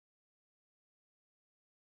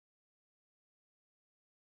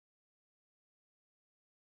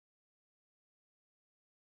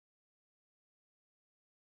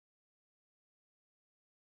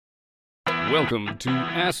Welcome to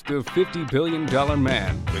Ask the $50 Billion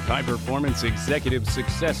Man with high-performance executive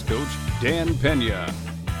success coach Dan Pena.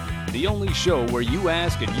 The only show where you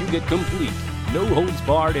ask and you get complete,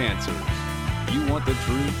 no-holds-barred answers. You want the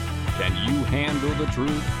truth? Can you handle the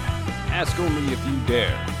truth? Ask only if you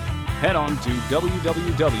dare. Head on to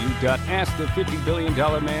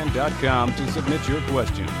www.askthefifty-billionman.com to submit your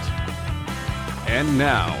questions. And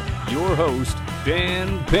now, your host,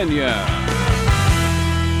 Dan Pena.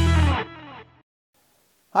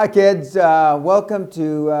 Hi kids, welcome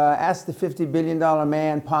to Ask the $50 Billion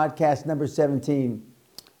Man podcast number 17.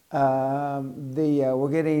 We're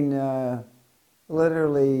getting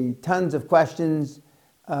literally tons of questions,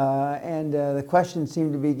 and the questions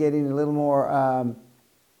seem to be getting a little more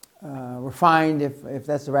refined, if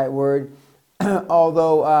that's the right word.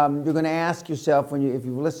 Although you're going to ask yourself, if you've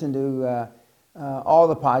listened to all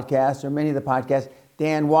the podcasts or many of the podcasts,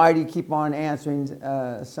 Dan, why do you keep on answering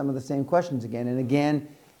some of the same questions again and again?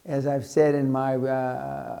 As I've said in my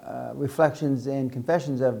reflections and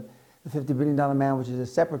confessions of the $50 Billion Man, which is a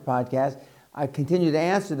separate podcast, I continue to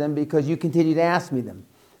answer them because you continue to ask me them.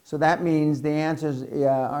 So that means the answers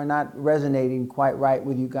are not resonating quite right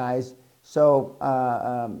with you guys. So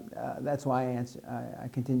that's why I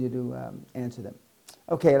continue to answer them.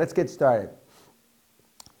 Okay, let's get started.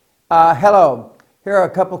 Hello. Here are a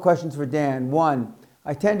couple questions for Dan. One,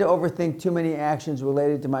 I tend to overthink too many actions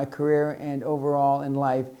related to my career and overall in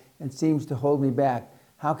life and seems to hold me back.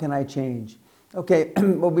 How can I change? Okay,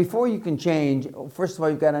 well, before you can change, first of all,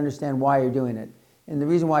 you've got to understand why you're doing it. And the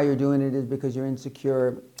reason why you're doing it is because you're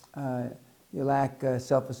insecure, you lack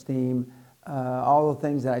self-esteem, all the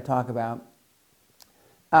things that I talk about.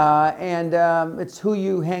 And it's who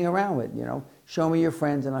you hang around with, you know. Show me your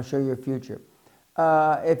friends and I'll show you your future.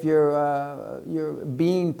 If you're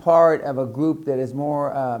being part of a group that is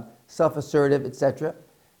more self-assertive, etc.,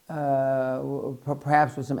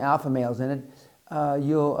 perhaps with some alpha males in it,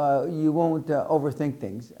 you won't overthink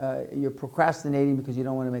things. You're procrastinating because you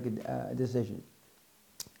don't want to make a decision.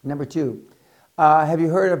 Number two, have you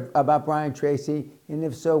heard about Brian Tracy? And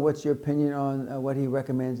if so, what's your opinion on what he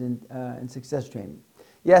recommends in success training?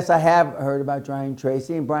 Yes, I have heard about Brian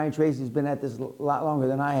Tracy, and Brian Tracy's been at this a lot longer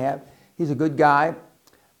than I have. He's a good guy.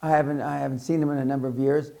 I haven't seen him in a number of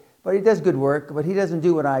years, but he does good work. But he doesn't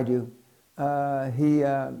do what I do. I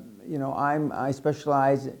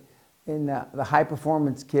specialize in the high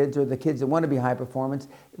performance kids, or the kids that want to be high performance,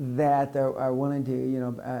 that are willing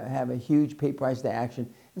to have a huge pay price to action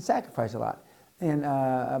and sacrifice a lot. And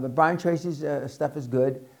but Brian Tracy's stuff is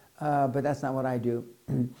good, but that's not what I do.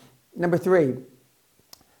 Number three,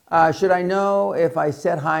 should I know if I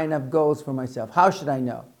set high enough goals for myself? How should I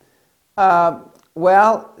know?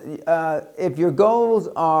 If your goals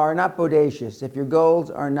are not bodacious, if your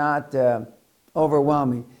goals are not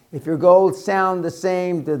overwhelming, if your goals sound the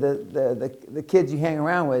same to the kids you hang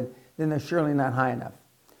around with, then they're surely not high enough.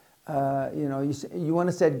 You want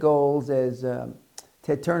to set goals, as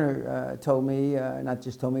Ted Turner told me, not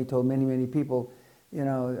just told me, told many, many people,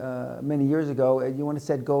 many years ago. You want to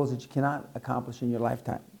set goals that you cannot accomplish in your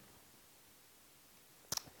lifetime.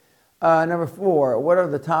 Number four, what are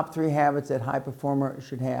the top 3 habits that high performer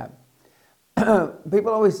should have?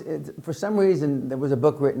 People always, for some reason, there was a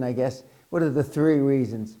book written, I guess, what are the 3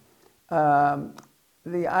 reasons? I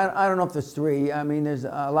don't know if there's 3. I mean, there's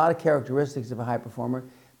a lot of characteristics of a high performer,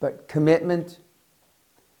 but commitment,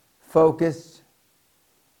 focus,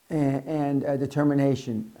 and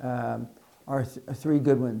determination are 3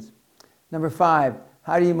 good ones. Number 5,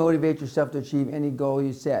 how do you motivate yourself to achieve any goal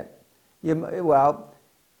you set?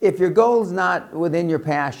 If your goal's not within your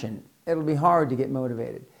passion, it'll be hard to get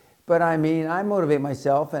motivated. But I mean, I motivate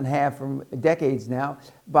myself, and have for decades now,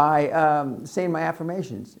 by saying my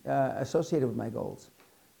affirmations associated with my goals.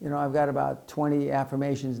 I've got about 20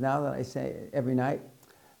 affirmations now that I say every night,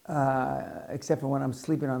 except for when I'm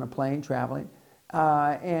sleeping on a plane traveling.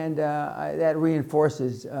 That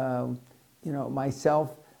reinforces,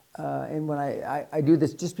 myself. And when I do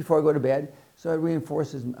this just before I go to bed, so it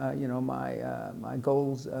reinforces, my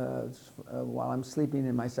goals while I'm sleeping,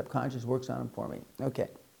 and my subconscious works on them for me. Okay.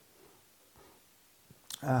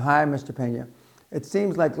 Hi, Mr. Pena. It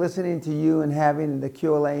seems like listening to you and having the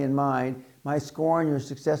QLA in mind, my score on your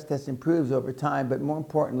success test improves over time, but more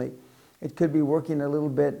importantly, it could be working a little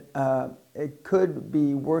bit. It could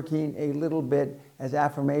be working a little bit as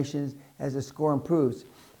affirmations as the score improves.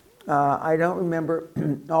 I don't remember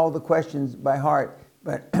all the questions by heart,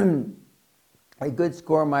 but a good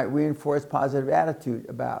score might reinforce positive attitude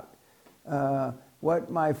about what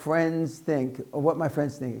my friends think,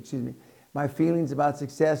 my feelings about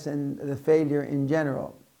success and the failure in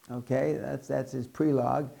general. Okay, that's his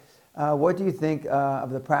prelogue. What do you think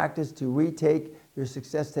of the practice to retake your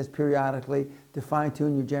success test periodically to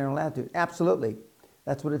fine-tune your general attitude? Absolutely.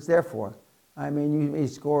 That's what it's there for. I mean, you may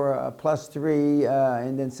score a +3,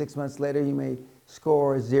 and then 6 months later you may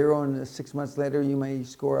score a 0, and 6 months later you may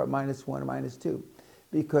score a -1 or -2.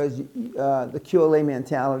 Because the QLA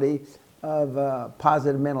mentality of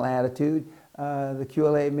positive mental attitude, the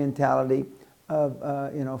QLA mentality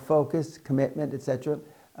of focus, commitment, etc.,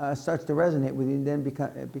 starts to resonate with you, and then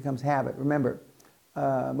it becomes habit. Remember,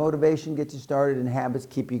 motivation gets you started, and habits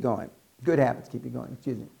keep you going. Good habits keep you going.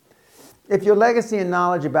 Excuse me. If your legacy and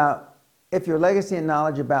knowledge about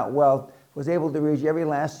wealth was able to reach every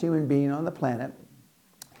last human being on the planet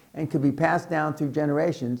and could be passed down through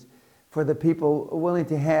generations for the people willing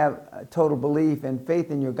to have total belief and faith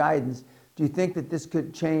in your guidance, do you think that this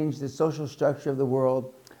could change the social structure of the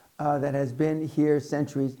world that has been here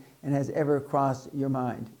centuries and has ever crossed your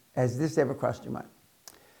mind? Has this ever crossed your mind?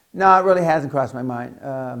 No, it really hasn't crossed my mind.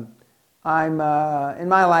 I'm in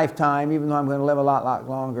my lifetime, even though I'm going to live a lot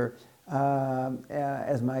longer,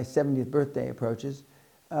 as my 70th birthday approaches,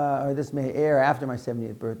 or this may air after my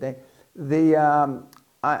 70th birthday,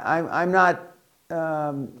 I'm not,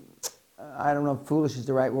 I don't know if foolish is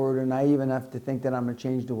the right word, or naive enough to think that I'm going to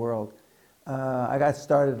change the world. I got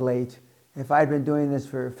started late. If I'd been doing this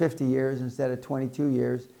for 50 years instead of 22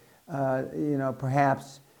 years,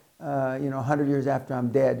 perhaps, 100 years after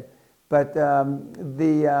I'm dead. But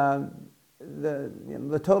the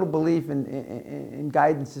total belief in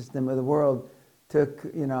guidance system of the world took,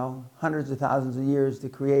 hundreds of thousands of years to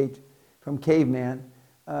create from caveman.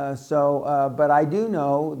 But I do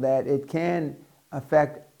know that it can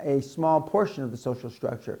affect a small portion of the social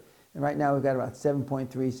structure. And right now we've got about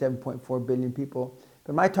 7.3, 7.4 billion people.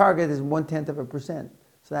 But my target is 0.1%.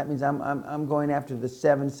 So that means I'm going after the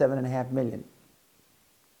 7.5 million.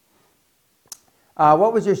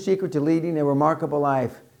 What was your secret to leading a remarkable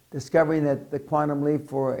life, discovering that the quantum leap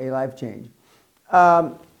for a life change?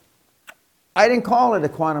 I didn't call it a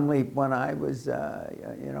quantum leap when I was,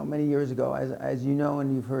 many years ago. As you know,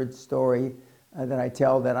 and you've heard the story that I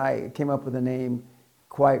tell, that I came up with the name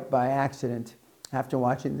quite by accident after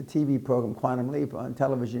watching the TV program Quantum Leap on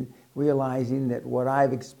television, realizing that what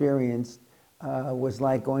I've experienced was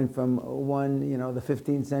like going from the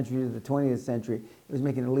 15th century to the 20th century. It was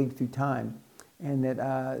making a leap through time. And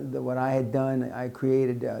that what I had done, I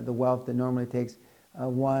created the wealth that normally takes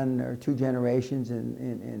 1 or 2 generations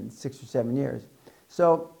in 6 or 7 years.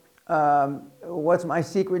 So what's my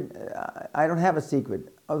secret? I don't have a secret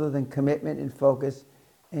other than commitment and focus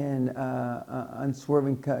and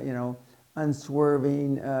unswerving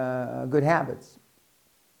good habits.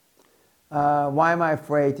 Why am I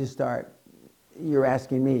afraid to start? You're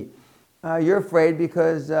asking me. You're afraid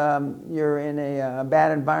because you're in a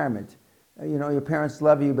bad environment. Your parents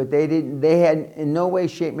love you, but they had in no way,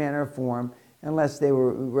 shape, manner, or form, unless they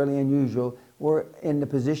were really unusual, were in the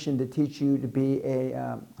position to teach you to be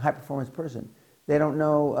a high-performance person. They don't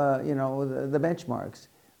know, the benchmarks.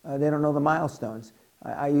 They don't know the milestones.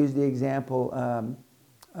 I use the example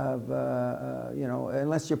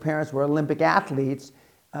unless your parents were Olympic athletes,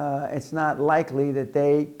 it's not likely that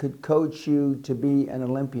they could coach you to be an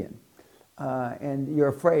Olympian. And you're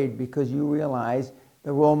afraid because you realize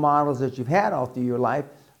the role models that you've had all through your life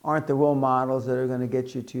aren't the role models that are going to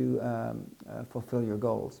get you to fulfill your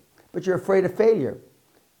goals. But you're afraid of failure,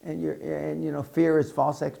 and fear is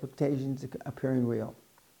false expectations appearing real.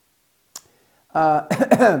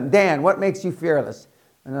 Dan, what makes you fearless?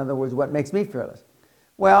 In other words, what makes me fearless?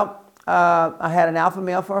 Well, I had an alpha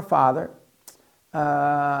male for a father.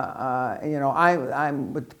 I'm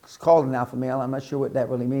what's called an alpha male. I'm not sure what that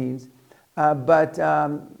really means, but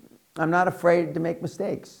I'm not afraid to make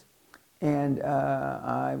mistakes. And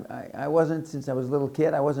I wasn't, since I was a little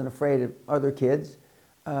kid, I wasn't afraid of other kids.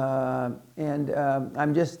 I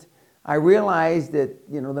realized that,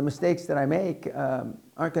 the mistakes that I make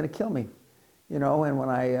aren't going to kill me. And when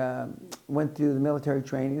I went through the military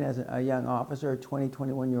training as a young officer, a 20,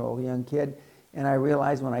 21-year-old young kid, and I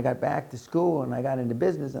realized when I got back to school and I got into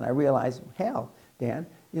business, and I realized, hell, Dan,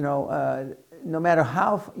 no matter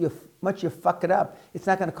how much you fuck it up, it's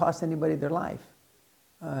not going to cost anybody their life.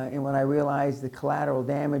 And when I realized the collateral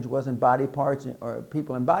damage wasn't body parts or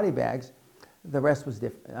people in body bags, the rest was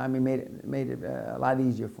different. I mean, made it a lot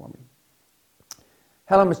easier for me.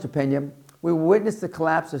 Hello, Mr. Pena. We witnessed the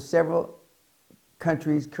collapse of several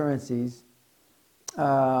countries' currencies,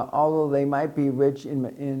 although they might be rich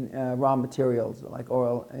in raw materials like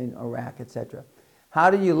oil in Iraq, etc.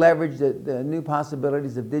 How do you leverage the new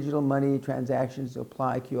possibilities of digital money transactions to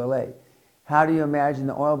apply QLA? How do you imagine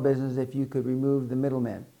the oil business if you could remove the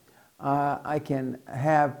middlemen? I can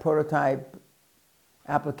have prototype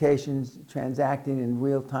applications transacting in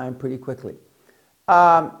real time pretty quickly.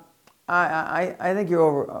 I think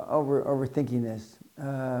you're overthinking this.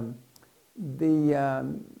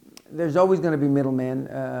 There's always going to be middlemen.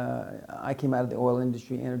 I came out of the oil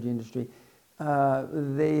industry, energy industry.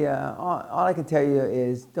 All I can tell you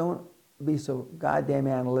is don't be so goddamn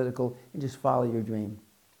analytical and just follow your dream.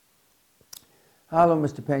 Hello,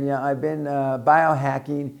 Mr. Pena. I've been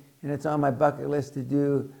biohacking, and it's on my bucket list to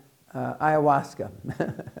do ayahuasca.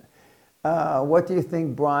 What do you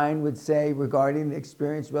think Brian would say regarding the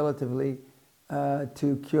experience relatively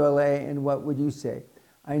to QLA, and what would you say?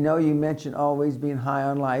 I know you mentioned always being high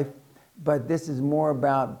on life, but this is more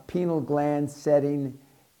about pineal gland setting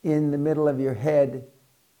in the middle of your head,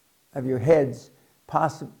 of your heads,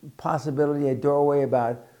 possibility, a doorway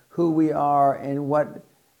about who we are and what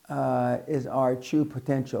is our true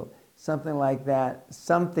potential. Something like that,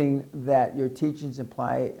 something that your teachings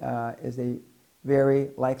imply is a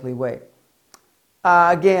very likely way.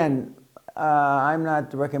 Again, I'm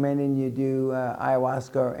not recommending you do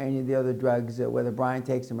ayahuasca or any of the other drugs, whether Brian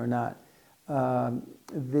takes them or not. Again,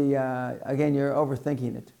 you're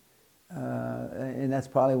overthinking it, and that's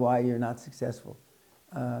probably why you're not successful.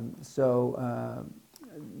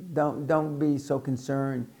 Don't be so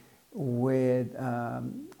concerned with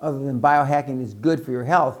other than biohacking is good for your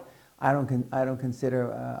health. I don't consider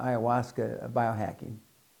ayahuasca biohacking.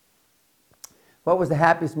 What was the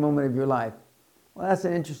happiest moment of your life? Well, that's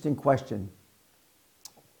an interesting question.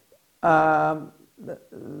 The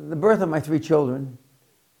birth of my 3 children,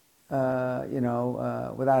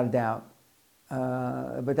 without a doubt.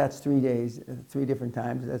 But that's 3 days, 3 different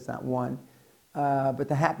times. That's not one. But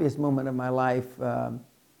the happiest moment of my life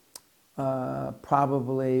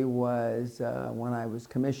probably was when I was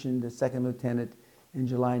commissioned as second lieutenant in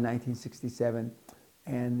July 1967,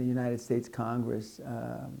 and the United States Congress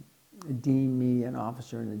deemed me an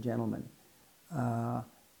officer and a gentleman.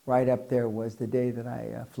 Right up there was the day that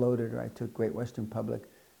I floated, or I took Great Western Public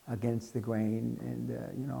against the grain, and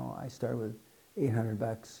I started with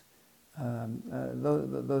 $800.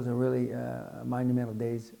 Those are really monumental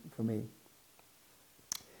days for me.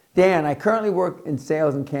 Dan, I currently work in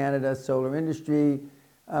sales in Canada, solar industry.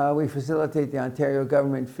 We facilitate the Ontario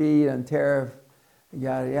government feed on tariff,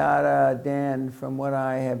 yada yada. Dan, from what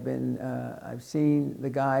I have been, I've seen the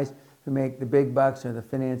guys who make the big bucks are the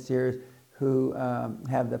financiers who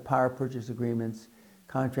have the power purchase agreements,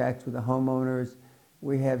 contracts with the homeowners.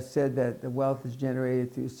 We have said that the wealth is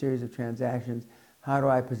generated through a series of transactions. How do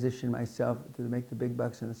I position myself to make the big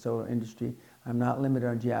bucks in the solar industry? I'm not limited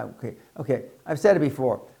on geography. Okay, I've said it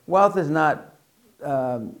before. Wealth is not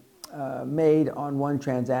made on one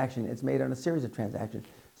transaction. It's made on a series of transactions.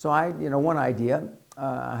 So one idea,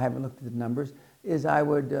 I haven't looked at the numbers, is I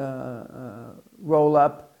would roll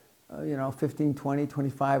up 15, 20,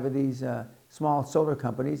 25 of these small solar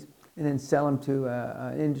companies and then sell them to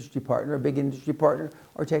an industry partner, a big industry partner,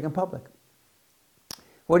 or take them public.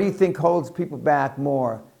 What do you think holds people back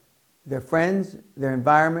more? Their friends, their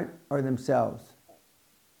environment, or themselves?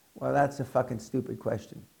 Well, that's a fucking stupid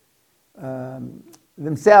question.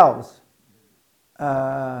 Themselves.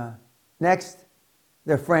 Next,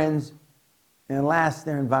 their friends, and last,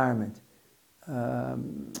 their environment.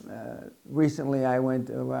 Recently, I went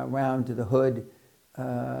around to the hood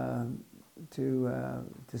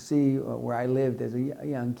to see where I lived as a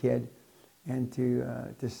young kid, and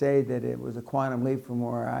to say that it was a quantum leap from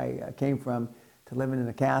where I came from to living in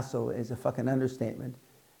a castle is a fucking understatement.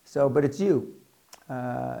 So, but it's you.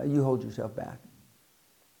 You hold yourself back.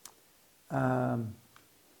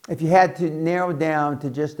 If you had to narrow down to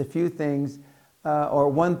just a few things or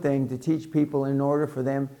one thing to teach people in order for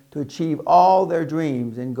them to achieve all their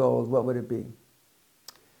dreams and goals, what would it be?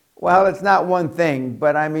 Well, it's not one thing,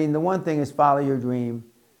 but I mean, the one thing is follow your dream,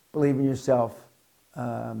 believe in yourself,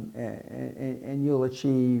 and you'll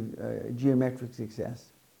achieve geometric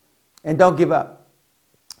success. And don't give up.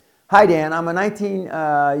 Hi, Dan. I'm a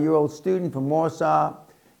 19-year-old student from Warsaw.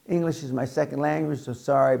 English is my second language, so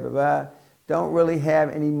sorry, blah. Don't really have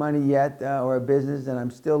any money yet or a business, and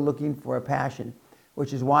I'm still looking for a passion,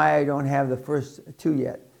 which is why I don't have the first 2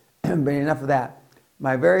 yet. But enough of that.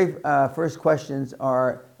 My very first questions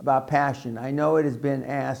are about passion. I know it has been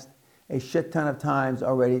asked a shit ton of times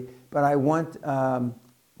already, but I want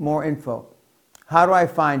more info. How do I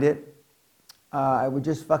find it? I would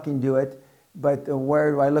just fucking do it, but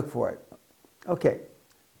where do I look for it? Okay,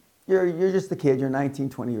 you're just a kid, you're 19,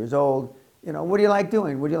 20 years old. What do you like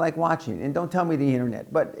doing? What do you like watching? And don't tell me the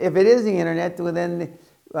internet. But if it is the internet, well, then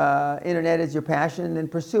internet is your passion, then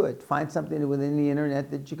pursue it. Find something within the internet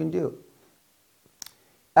that you can do.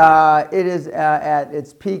 It is at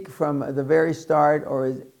its peak from the very start,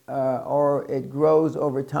 or it grows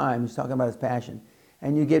over time. He's talking about his passion,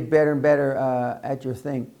 and you get better and better at your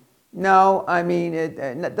thing. No, I mean it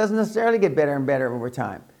doesn't necessarily get better and better over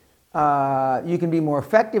time. You can be more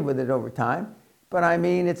effective with it over time, but I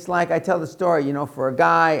mean it's like I tell the story. You know, for a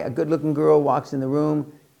guy, a good-looking girl walks in the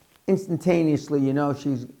room, instantaneously you know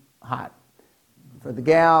she's hot. For the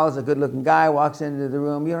gals, a good-looking guy walks into the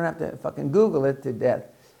room, you don't have to fucking Google it to death.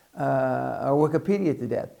 Or Wikipedia to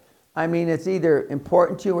death. I mean, it's either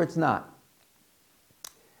important to you or it's not.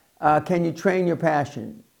 Can you train your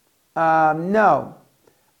passion? No.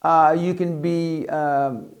 You can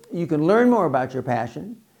learn more about your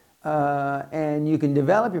passion, and you can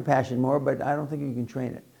develop your passion more, but I don't think you can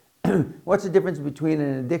train it. What's the difference between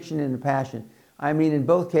an addiction and a passion? I mean, in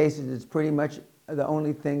both cases, it's pretty much the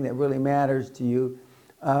only thing that really matters to you,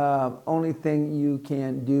 only thing you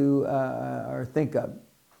can do or think of.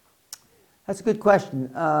 That's a good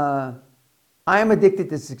question. I am addicted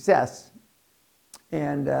to success,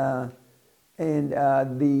 and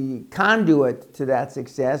the conduit to that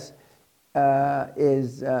success or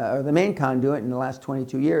the main conduit in the last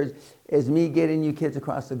 22 years, is me getting you kids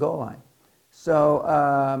across the goal line. So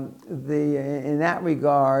in that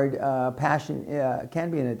regard, passion can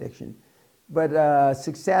be an addiction, but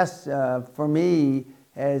success for me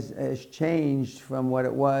has changed from what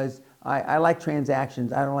it was. I like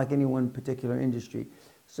transactions. I don't like any one particular industry.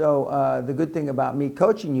 So the good thing about me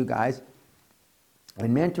coaching you guys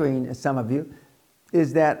and mentoring some of you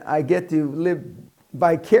is that I get to live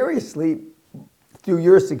vicariously through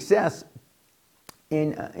your success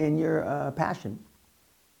in your passion.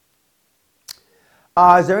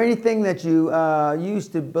 Is there anything that you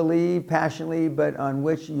used to believe passionately but on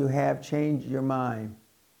which you have changed your mind?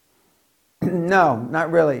 No, not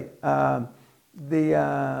really. I'm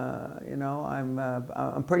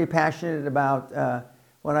pretty passionate about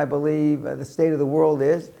what I believe the state of the world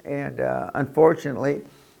is, and unfortunately,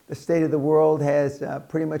 the state of the world has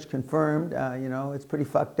pretty much confirmed. It's pretty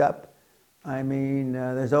fucked up. I mean,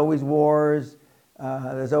 there's always wars,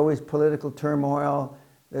 there's always political turmoil,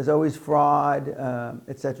 there's always fraud,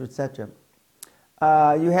 etc., etc.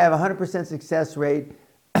 You have a 100% success rate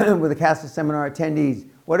with the Castle Seminar attendees.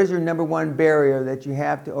 What is your number one barrier that you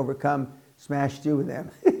have to overcome? Smash through with them.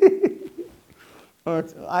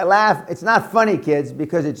 I laugh. It's not funny, kids,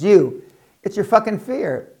 because it's you. It's your fucking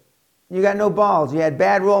fear. You got no balls. You had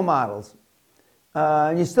bad role models.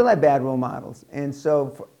 And you still have bad role models. And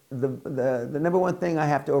so the number one thing I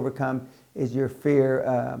have to overcome is your fear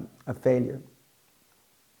of failure.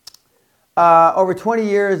 Over 20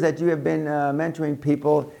 years that you have been mentoring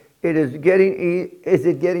people, is it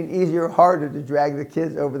getting easier or harder to drag the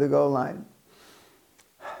kids over the goal line?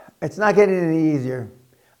 It's not getting any easier.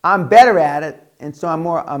 I'm better at it, and so I'm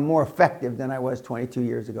more effective than I was 22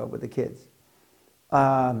 years ago with the kids. But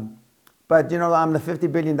I'm the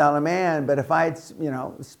 $50 billion man. But if I'd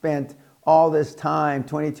spent all this time,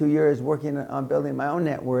 22 years, working on building my own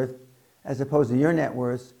net worth, as opposed to your net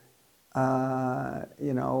worth, I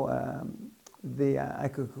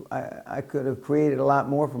could have created a lot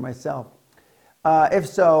more for myself. If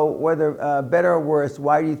so, whether better or worse,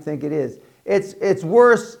 why do you think it is? It's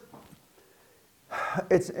worse.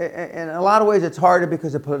 It's in a lot of ways it's harder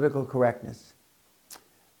because of political correctness.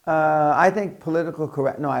 I think political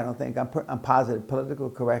correct. No, I don't think. I'm positive. Political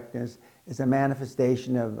correctness is a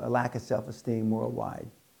manifestation of a lack of self-esteem worldwide.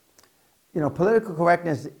 Political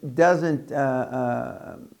correctness doesn't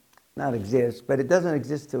not exist, but it doesn't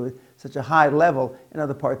exist to such a high level in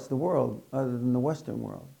other parts of the world other than the Western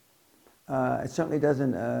world. It certainly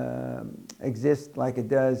doesn't exist like it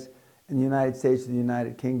does in the United States or the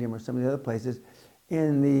United Kingdom or some of the other places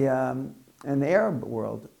in the Arab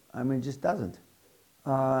world. I mean, it just doesn't.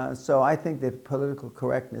 So I think that political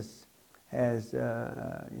correctness has,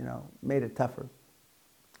 made it tougher.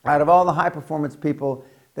 Out of all the high-performance people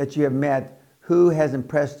that you have met, who has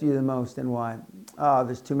impressed you the most and why? Oh,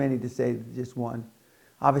 there's too many to say just one.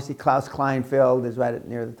 Obviously, Klaus Kleinfeld is right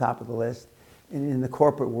near the top of the list. In the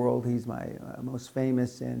corporate world, he's my most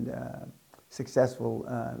famous and successful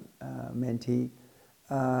mentee.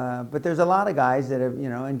 But there's a lot of guys that have,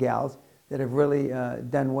 and gals that have really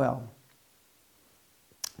done well.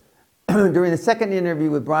 During the second interview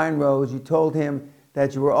with Brian Rose, you told him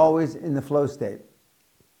that you were always in the flow state.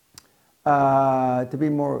 To be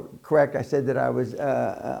more correct, I said that I was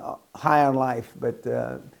high on life, but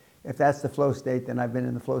if that's the flow state, then I've been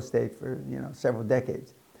in the flow state for several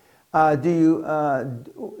decades. Do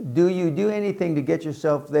you do anything to get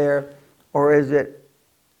yourself there, or is it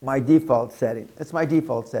my default setting? It's my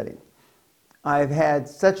default setting. I've had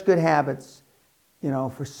such good habits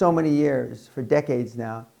for so many years, for decades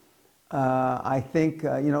now. I think,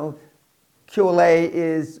 QLA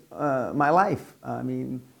is my life. I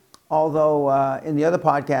mean, although in the other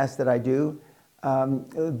podcasts that I do,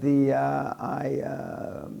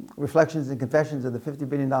 Reflections and Confessions of the $50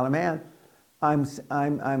 Billion Man, I'm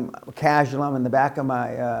casual. I'm in the back of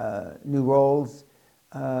my new Rolls.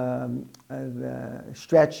 The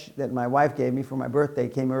stretch that my wife gave me for my birthday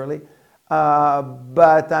came early.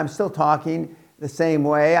 But I'm still talking the same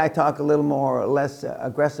way. I talk a little more or less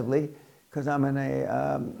aggressively because I'm in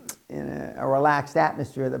a relaxed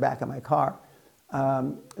atmosphere at the back of my car.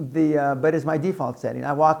 But it's my default setting.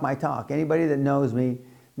 I walk my talk. Anybody that knows me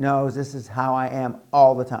knows this is how I am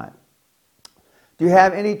all the time. Do you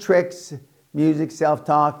have any tricks, music,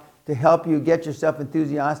 self-talk, to help you get yourself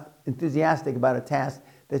enthusiastic about a task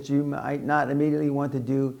that you might not immediately want to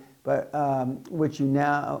do, but which you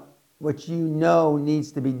know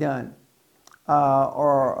needs to be done?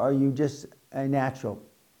 Or are you just a natural?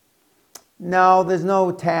 No, there's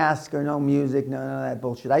no task or no music, none of that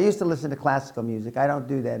bullshit. I used to listen to classical music. I don't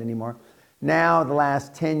do that anymore. Now, the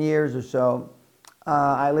last 10 years or so,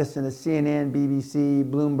 I listen to CNN, BBC,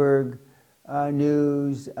 Bloomberg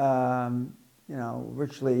News,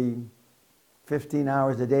 virtually 15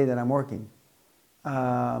 hours a day that I'm working.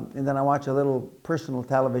 And then I watch a little personal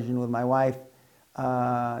television with my wife,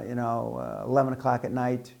 11 o'clock at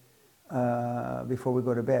night before we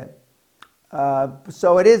go to bed.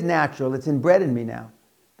 So it is natural. It's inbred in me now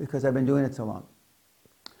because I've been doing it so long.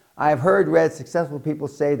 I've read successful people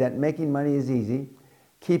say that making money is easy,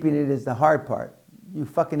 keeping it is the hard part. You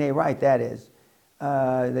fucking A right, that is.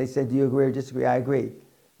 They said, do you agree or disagree? I agree.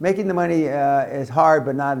 Making the money is hard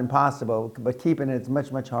but not impossible, but keeping it is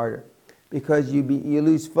much, much harder because you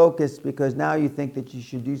lose focus because now you think that you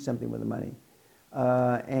should do something with the money.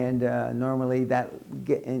 Normally that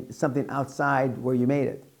get something outside where you made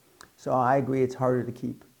it. So I agree it's harder to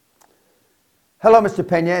keep. Hello, Mr.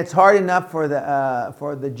 Pena. It's hard enough for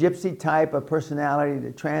the gypsy type of personality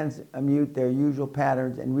to transmute their usual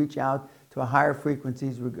patterns and reach out to higher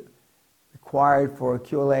frequencies required for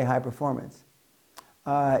QLA high performance.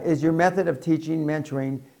 Is your method of teaching,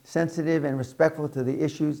 mentoring, sensitive and respectful to the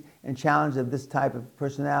issues and challenges of this type of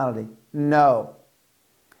personality? No.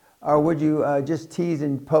 Or would you just tease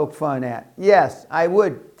and poke fun at? Yes, I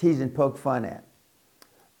would tease and poke fun at.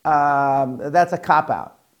 That's a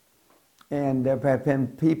cop-out. And there have been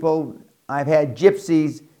people, I've had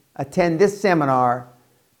gypsies attend this seminar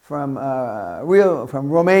from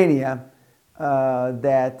Romania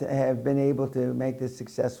that have been able to make this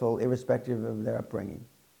successful irrespective of their upbringing.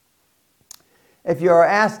 If you are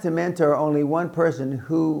asked to mentor only one person,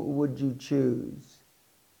 who would you choose?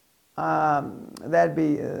 That'd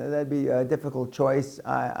be a difficult choice.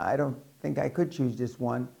 I don't think I could choose just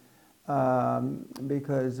one.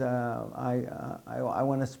 Because I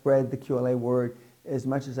want to spread the QLA word as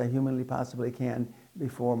much as I humanly possibly can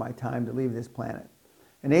before my time to leave this planet.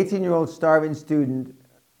 An 18-year-old starving student,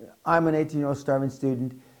 I'm an 18-year-old starving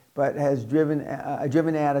student, but has a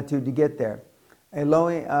driven attitude to get there. A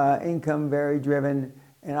low-income, very driven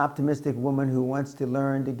and optimistic woman who wants to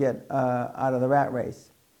learn to get out of the rat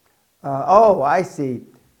race. Oh, I see.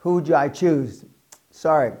 Who would I choose?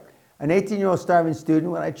 Sorry. An 18-year-old starving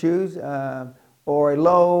student would I choose, or a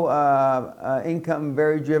low-income,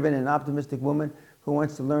 very driven and optimistic woman who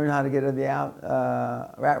wants to learn how to get out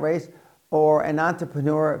of the rat race, or an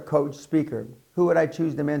entrepreneur, coach, speaker? Who would I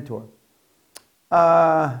choose to mentor?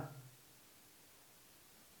 I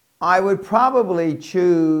would probably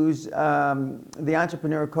choose the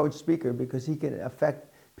entrepreneur, coach, speaker because he could affect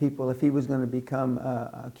people if he was going to become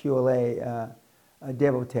a QLA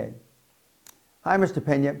devotee. Hi, Mr.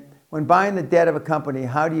 Pena. When buying the debt of a company,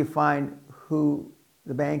 how do you find who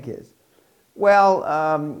the bank is?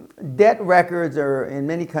 Well, debt records in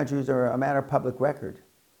many countries are a matter of public record.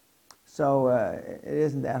 So it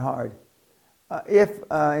isn't that hard. If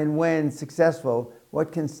and when successful,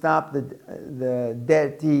 what can stop the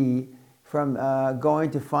debtee from going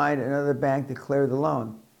to find another bank to clear the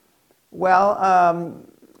loan? Well,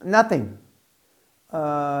 nothing.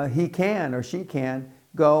 He can or she can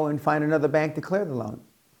go and find another bank to clear the loan.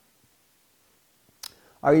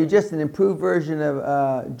 Are you just an improved version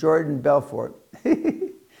of Jordan Belfort?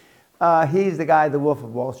 He's the guy, the Wolf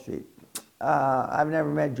of Wall Street. I've never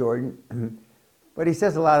met Jordan, but he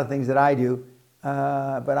says a lot of things that I do.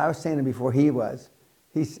 But I was saying them before he was.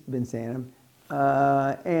 He's been saying them.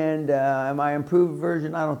 Am I improved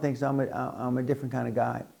version? I don't think so. I'm a different kind of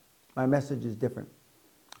guy. My message is different.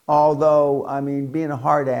 Although, I mean, being a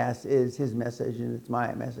hard ass is his message, and it's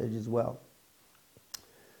my message as well.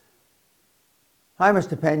 Hi,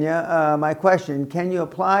 Mr. Pena. My question, can you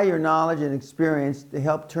apply your knowledge and experience to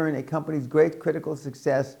help turn a company's great critical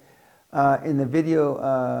success in the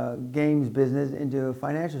video games business into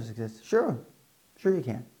financial success? Sure you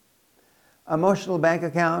can. Emotional bank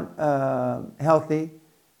account, healthy.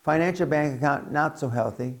 Financial bank account, not so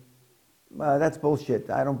healthy. That's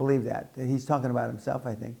bullshit. I don't believe that. He's talking about himself,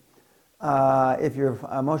 I think. If your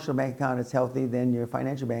emotional bank account is healthy, then your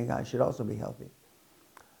financial bank account should also be healthy.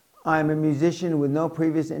 I'm a musician with no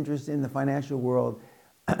previous interest in the financial world.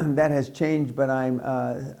 That has changed, but I'm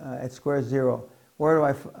at square zero.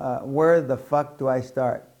 Where the fuck do I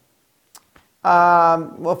start?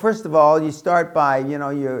 Well, first of all, you start by,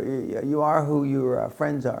 you are who your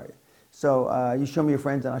friends are. So you show me your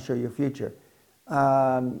friends and I'll show you your future.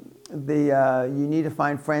 You need to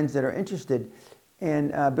find friends that are interested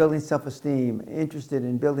in building self-esteem, interested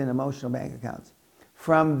in building emotional bank accounts.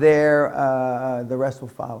 From there, the rest will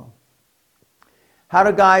follow. How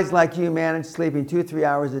do guys like you manage sleeping 2-3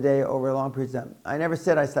 hours a day over a long period of time? I never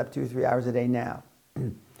said I slept 2-3 hours a day now.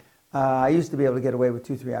 I used to be able to get away with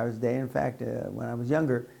 2-3 hours a day. In fact, when I was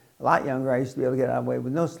younger, a lot younger, I used to be able to get away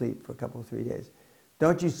with no sleep for a couple of 3 days.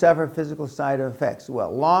 Don't you suffer physical side effects? Well,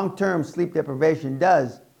 long-term sleep deprivation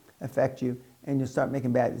does affect you, and you'll start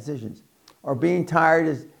making bad decisions. Or being tired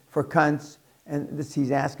is for cunts, and this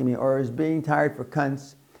he's asking me, or is being tired for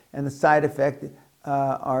cunts, and the side effect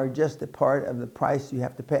are just a part of the price you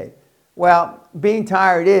have to pay. Well, being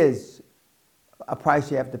tired is a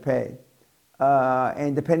price you have to pay.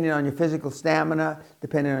 And depending on your physical stamina,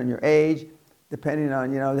 depending on your age, depending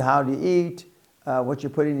on, how do you eat, what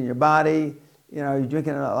you're putting in your body, you're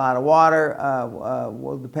drinking a lot of water,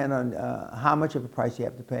 will depend on how much of a price you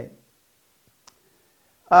have to pay.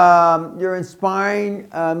 You're inspiring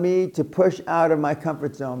me to push out of my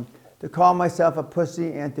comfort zone, to call myself a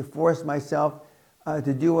pussy and to force myself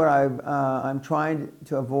to do what I'm trying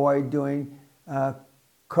to avoid doing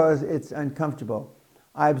because it's uncomfortable.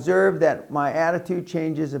 I observe that my attitude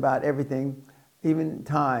changes about everything, even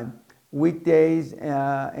time, weekdays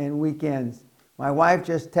and weekends. My wife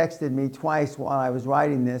just texted me twice while I was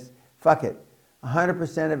writing this. Fuck it.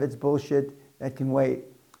 100% of it's bullshit that can wait.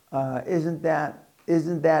 Isn't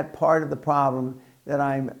that part of the problem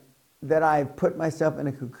that I've put myself in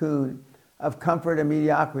a cocoon of comfort and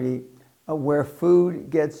mediocrity where food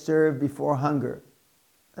gets served before hunger?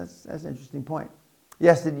 That's an interesting point.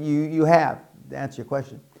 Yes, you have, to answer your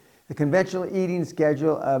question. The conventional eating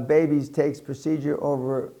schedule of babies takes procedure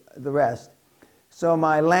over the rest. So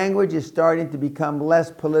my language is starting to become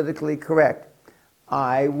less politically correct.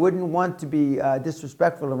 I wouldn't want to be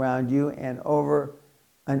disrespectful around you and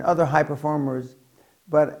other high performers,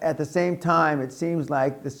 but at the same time, it seems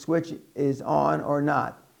like the switch is on or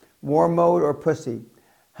not. War mode or pussy.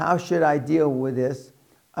 How should I deal with this,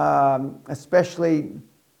 especially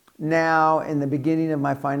now in the beginning of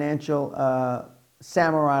my financial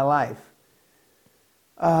samurai life?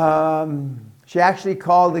 She actually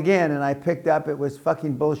called again, and I picked up. It was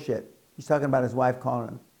fucking bullshit. He's talking about his wife calling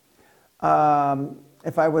him.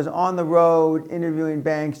 If I was on the road interviewing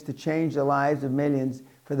banks to change the lives of millions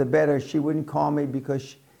for the better, she wouldn't call me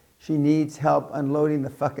because she needs help unloading the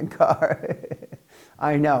fucking car.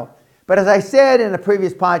 I know. But as I said in a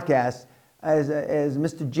previous podcast, as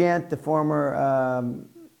Mr. Gent, the former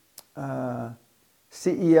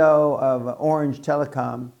CEO of Orange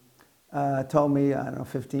Telecom, told me,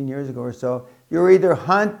 15 years ago or so, you're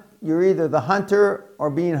either the hunter or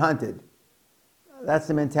being hunted. That's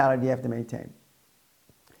the mentality you have to maintain.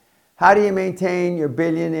 How do you maintain your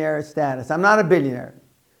billionaire status? I'm not a billionaire.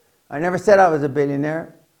 I never said I was a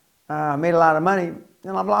billionaire. I made a lot of money,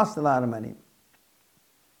 and I've lost a lot of money.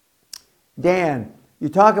 Dan, you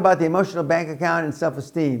talk about the emotional bank account and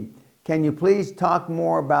self-esteem. Can you please talk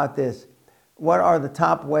more about this? What are the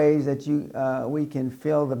top ways that we can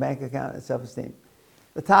fill the bank account and self-esteem?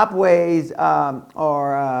 The top ways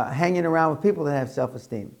are hanging around with people that have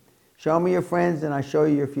self-esteem. Show me your friends and I show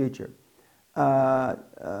you your future.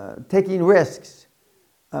 Taking risks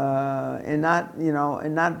and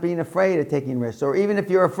not being afraid of taking risks. Or even if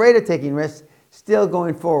you're afraid of taking risks, still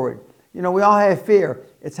going forward. We all have fear.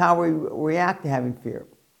 It's how we react to having fear.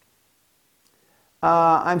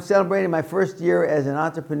 I'm celebrating my first year as an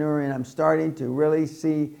entrepreneur, and I'm starting to really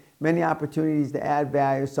see many opportunities to add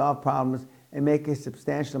value, solve problems, and make a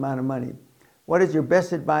substantial amount of money. What is your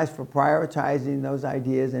best advice for prioritizing those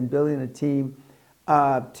ideas and building a team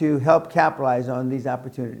to help capitalize on these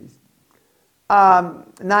opportunities?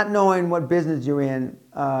 Not knowing what business you're in,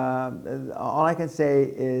 all I can say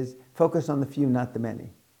is focus on the few, not the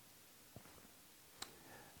many.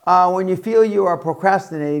 When you feel you are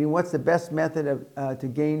procrastinating, what's the best method to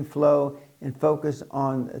gain flow and focus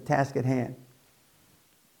on the task at hand.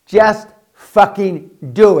 Just fucking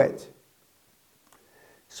do it.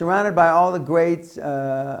 Surrounded by all the greats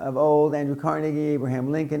of old, Andrew Carnegie,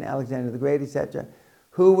 Abraham Lincoln, Alexander the Great, etc.,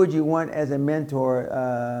 who would you want as a mentor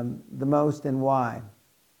the most and why?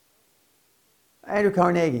 Andrew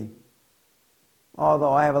Carnegie.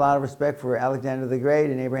 Although I have a lot of respect for Alexander the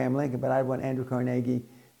Great and Abraham Lincoln, but I'd want Andrew Carnegie,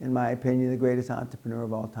 in my opinion, the greatest entrepreneur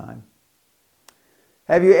of all time.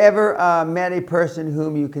 Have you ever met a person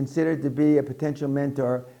whom you considered to be a potential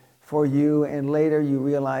mentor for you and later you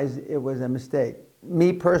realized it was a mistake?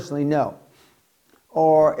 Me personally, no.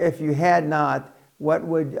 Or if you had not, what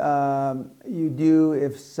would you do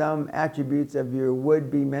if some attributes of your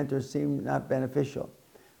would-be mentor seem not beneficial?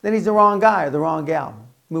 Then he's the wrong guy or the wrong gal.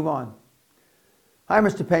 Move on. Hi,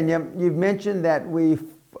 Mr. Pena. You've mentioned that we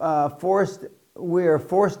are forced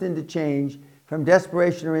into change from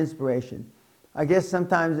desperation or inspiration. I guess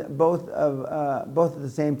sometimes both at the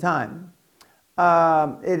same time.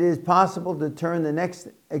 It is possible to turn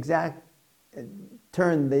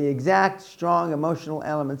the exact strong emotional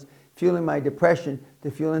elements fueling my depression to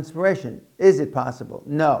fuel inspiration. Is it possible?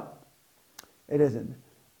 No, it isn't.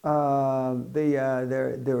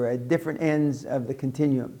 They're at different ends of the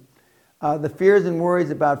continuum. The fears and worries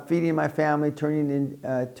about feeding my family, turning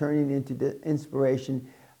into inspiration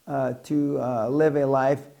to live a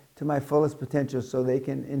life to my fullest potential so they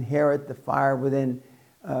can inherit the fire within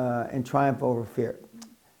and triumph over fear.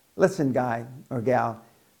 Listen, guy or gal,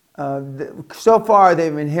 so far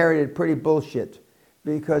they've inherited pretty bullshit,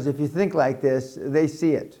 because if you think like this, they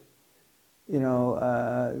see it. You know,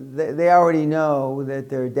 they already know that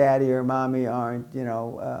their daddy or mommy aren't,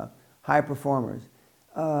 high performers.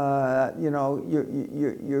 Your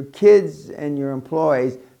kids and your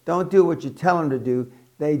employees don't do what you tell them to do.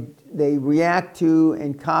 They react to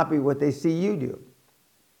and copy what they see you do.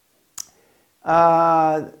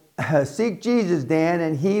 Seek Jesus, Dan,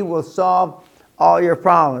 and he will solve all your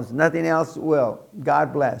problems. Nothing else will.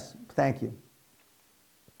 God bless. Thank you.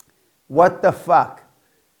 What the fuck?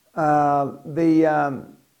 That's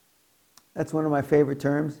one of my favorite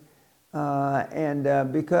terms.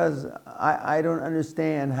 Because I don't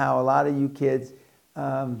understand how a lot of you kids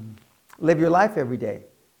live your life every day.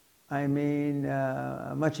 I mean,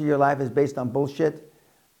 much of your life is based on bullshit,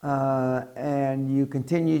 and you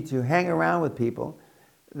continue to hang around with people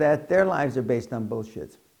that their lives are based on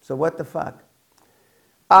bullshit. So what the fuck?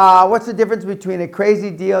 What's the difference between a crazy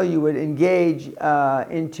deal you would engage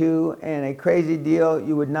into and a crazy deal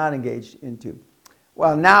you would not engage into?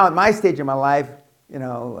 Well, now at my stage of my life,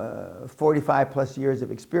 45 plus years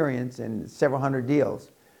of experience and several hundred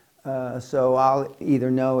deals. So I'll either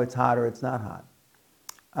know it's hot or it's not hot.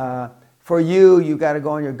 For you got to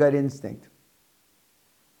go on your gut instinct.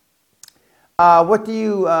 What do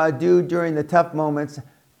you do during the tough moments?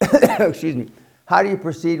 Excuse me. How do you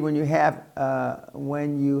proceed when you have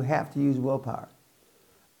to use willpower?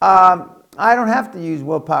 I don't have to use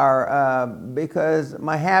willpower because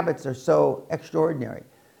my habits are so extraordinary.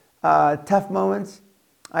 Tough moments,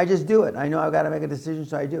 I just do it. I know I've got to make a decision,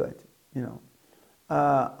 so I do it.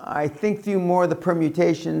 I think through more of the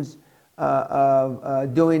permutations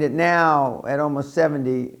of doing it now at almost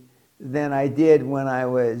 70 than I did when I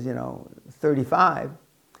was, 35,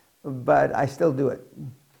 but I still do it.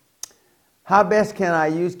 How best can I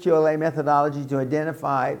use QLA methodology to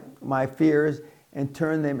identify my fears and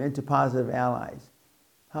turn them into positive allies?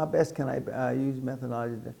 How best can I use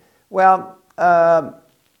methodology? Well,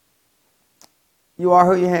 you are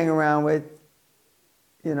who you hang around with.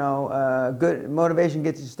 Good motivation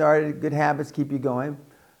gets you started. Good habits keep you going.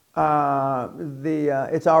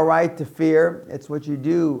 It's all right to fear. It's what you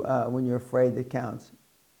do when you're afraid that counts.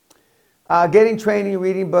 Getting training,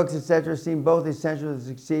 reading books, etc. seem both essential to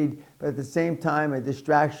succeed, but at the same time a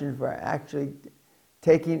distraction for actually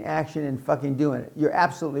taking action and fucking doing it. You're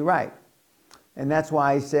absolutely right. And that's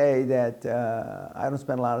why I say that I don't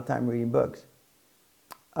spend a lot of time reading books.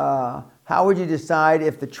 How would you decide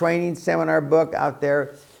if the training seminar book out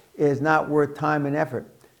there is not worth time and effort?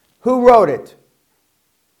 Who wrote it?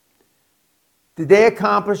 Did they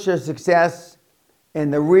accomplish their success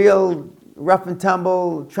in the real rough and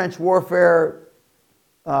tumble trench warfare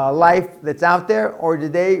life that's out there, or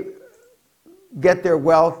did they get their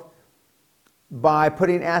wealth by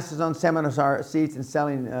putting asses on seminar seats and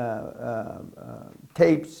selling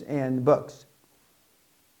tapes and books?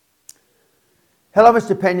 Hello,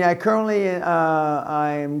 Mr. Pena.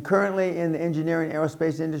 I'm currently in the engineering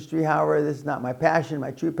aerospace industry. However, this is not my passion.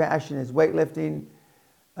 My true passion is weightlifting,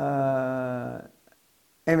 MMA,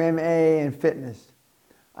 and fitness.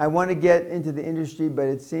 I want to get into the industry, but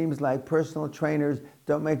it seems like personal trainers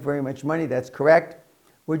don't make very much money. That's correct.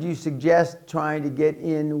 Would you suggest trying to get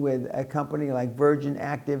in with a company like Virgin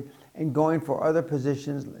Active and going for other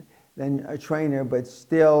positions than a trainer, but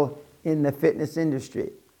still in the fitness industry?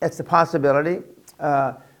 That's a possibility.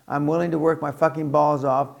 I'm willing to work my fucking balls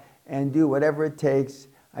off and do whatever it takes.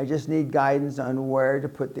 I just need guidance on where to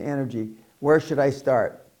put the energy. Where should I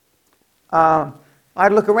start?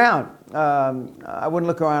 I'd look around. I wouldn't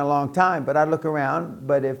look around a long time, but I'd look around.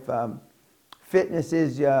 But if fitness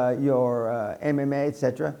is your MMA,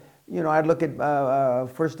 etc., I'd look at,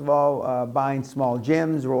 first of all, buying small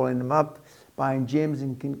gyms, rolling them up, buying gyms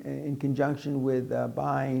in conjunction with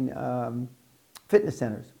buying fitness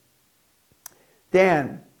centers.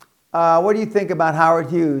 Dan, what do you think about Howard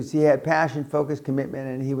Hughes? He had passion, focus, commitment,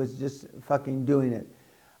 and he was just fucking doing it.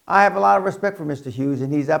 I have a lot of respect for Mr. Hughes,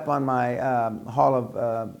 and he's up on my wall of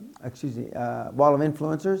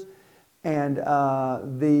influencers. And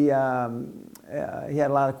he had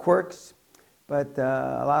a lot of quirks, but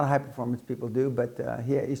a lot of high performance people do. But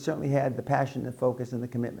he certainly had the passion, the focus, and the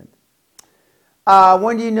commitment.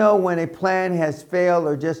 When do you know when a plan has failed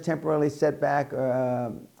or just temporarily set back?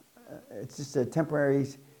 It's just a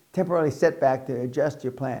temporarily setback to adjust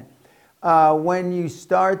your plan. When you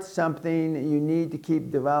start something, you need to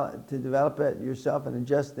develop it yourself and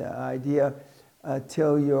adjust the idea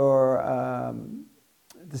till to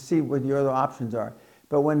see what your other options are.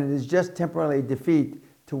 But when it is just temporarily defeat,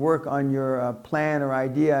 to work on your plan or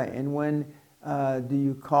idea, and when do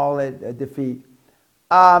you call it a defeat?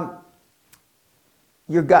 Your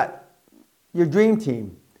gut, your dream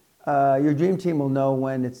team. Your dream team will know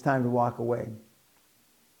when it's time to walk away.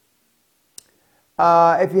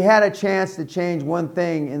 If you had a chance to change one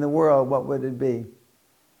thing in the world, what would it be?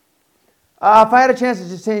 If I had a chance to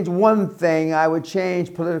just change one thing, I would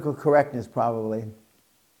change political correctness probably.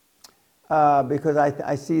 Because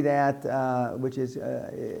I see that, which is,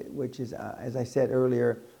 as I said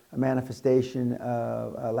earlier, a manifestation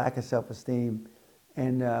of a lack of self-esteem.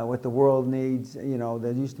 And what the world needs,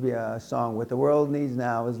 there used to be a song, what the world needs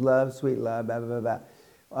now is love, sweet love, blah, blah, blah,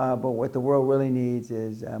 blah. But what the world really needs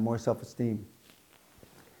is more self-esteem.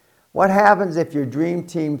 What happens if your dream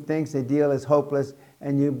team thinks a deal is hopeless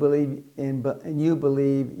and you believe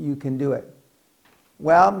you can do it?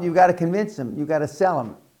 Well, you've got to convince them. You've got to sell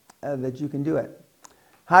them that you can do it.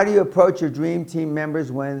 How do you approach your dream team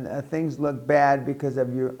members when things look bad because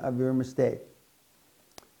of your mistake?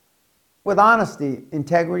 With honesty,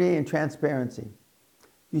 integrity, and transparency.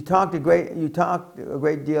 You talked a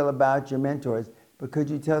great deal about your mentors, but could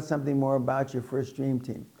you tell something more about your first dream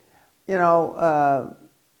team?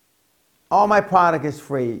 All my product is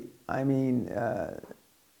free. I mean,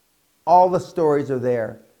 all the stories are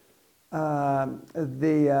there. But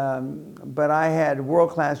I had a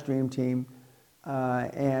world-class dream team,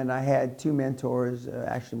 and I had two mentors,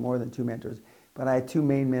 actually more than two mentors, but I had three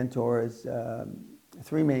main mentors,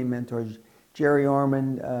 Jerry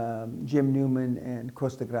Orman, Jim Newman, and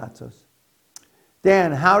Costa Grazos.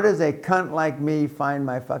 Dan, how does a cunt like me find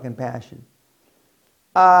my fucking passion?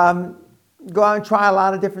 Go out and try a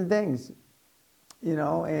lot of different things,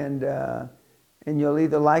 and you'll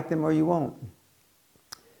either like them or you won't.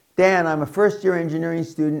 Dan, I'm a first-year engineering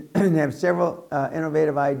student and have several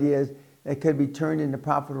innovative ideas that could be turned into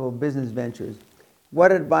profitable business ventures.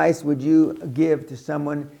 What advice would you give to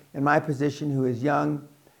someone in my position who is young,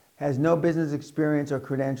 has no business experience or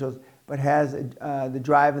credentials, but has the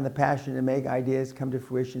drive and the passion to make ideas come to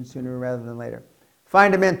fruition sooner rather than later?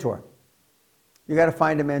 Find a mentor. You got to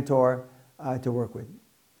find a mentor to work with.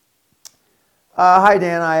 Hi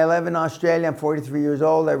Dan, I live in Australia. I'm 43 years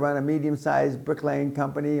old. I run a medium-sized bricklaying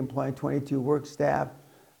company employing 22 work staff.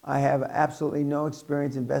 I have absolutely no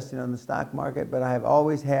experience investing on the stock market, but I have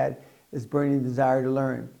always had this burning desire to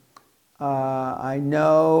learn. I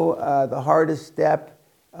know the hardest step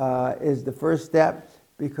is the first step,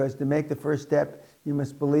 because to make the first step, you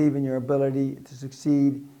must believe in your ability to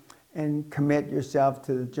succeed and commit yourself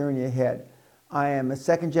to the journey ahead. I am a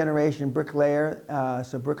second-generation bricklayer,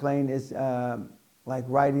 so bricklaying is like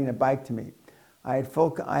riding a bike to me. I had full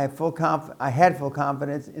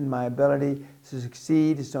confidence in my ability to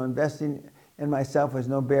succeed, so investing in myself was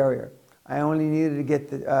no barrier. I only needed to get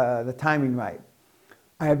the timing right.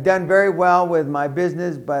 I have done very well with my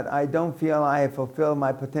business, but I don't feel I have fulfilled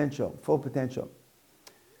my full potential.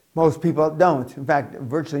 Most people don't. In fact,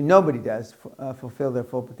 virtually nobody does fulfill their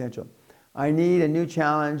full potential. I need a new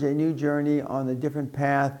challenge, a new journey on the different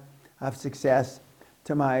path of success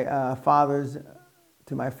to my fathers,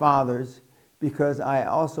 because I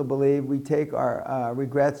also believe we take our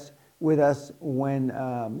regrets with us when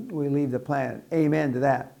we leave the planet. Amen to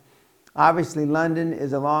that. Obviously, London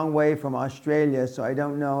is a long way from Australia, so I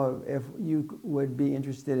don't know if you would be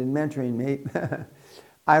interested in mentoring me.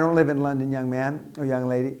 I don't live in London, young man or young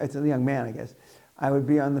lady. It's a young man, I guess. I would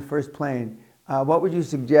be on the first plane. What would you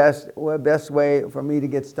suggest? What best way for me to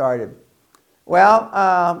get started? Well,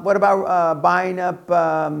 what about buying up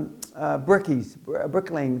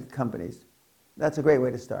bricklaying companies? That's a great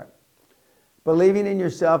way to start. Believing in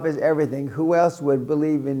yourself is everything. Who else would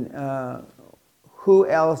believe in? Who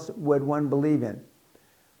else would one believe in?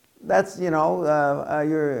 That's you're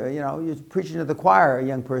preaching to the choir,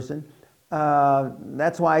 young person.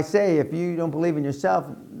 That's why I say if you don't believe in yourself,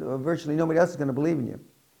 virtually nobody else is going to believe in you.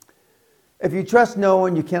 If you trust no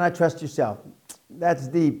one, you cannot trust yourself. That's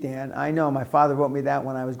deep, Dan. I know. My father wrote me that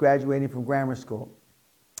when I was graduating from grammar school,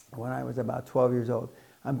 when I was about 12 years old.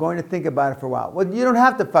 I'm going to think about it for a while. Well, you don't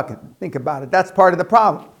have to fucking think about it. That's part of the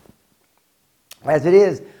problem. As it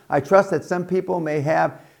is, I trust that some people may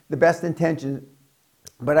have the best intentions,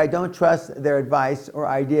 but I don't trust their advice or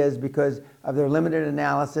ideas because of their limited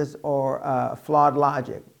analysis or flawed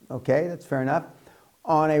logic. Okay, that's fair enough.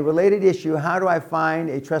 On a related issue, how do I find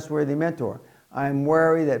a trustworthy mentor? I'm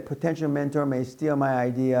worried that potential mentor may steal my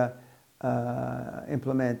idea,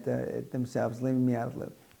 implement it themselves, leaving me out of the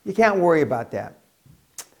loop. You can't worry about that.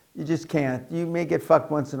 You just can't. You may get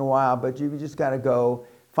fucked once in a while, but you just got to go.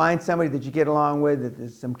 Find somebody that you get along with, that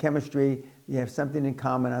there's some chemistry, you have something in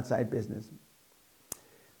common outside business.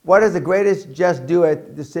 What is the greatest just do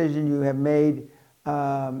it decision you have made,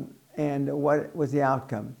 and what was the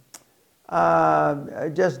outcome?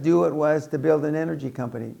 Just do it was to build an energy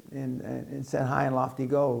company and set high and lofty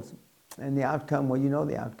goals. And the outcome, well, you know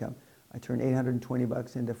the outcome. I turned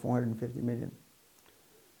 $820 into $450 million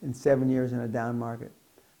in 7 years in a down market.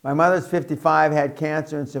 My mother's 55, had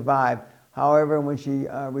cancer and survived. However, when she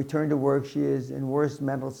returned to work, she is in worse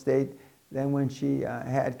mental state than when she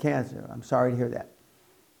had cancer. I'm sorry to hear that.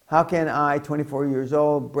 How can I, 24 years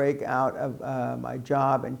old, break out of my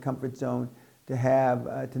job and comfort zone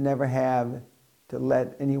to never have to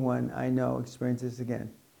let anyone I know experience this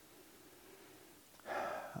again?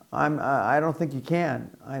 I don't think you can.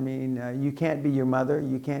 I mean, you can't be your mother.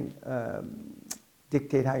 You can't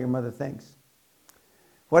dictate how your mother thinks.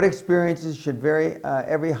 What experiences should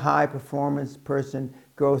every high-performance person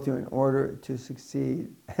go through in order to succeed?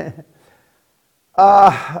 A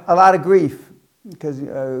lot of grief, because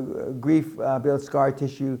grief builds scar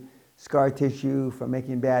tissue. Scar tissue from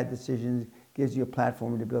making bad decisions gives you a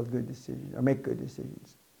platform to build good decisions or make good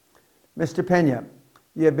decisions. Mr. Pena,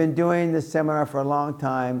 you have been doing this seminar for a long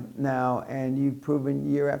time now, and you've proven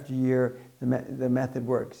year after year the method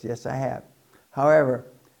works. Yes, I have. However,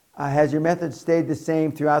 has your method stayed the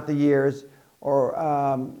same throughout the years, or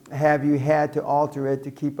have you had to alter it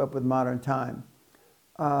to keep up with modern time?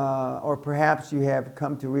 Or perhaps you have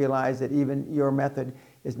come to realize that even your method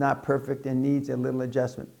is not perfect and needs a little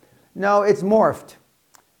adjustment. No, it's morphed.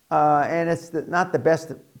 And it's not the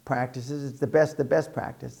best practices, it's the best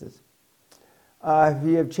practices. If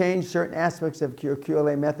you have changed certain aspects of your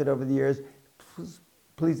QLA method over the years,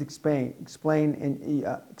 please explain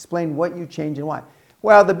what you changed and why.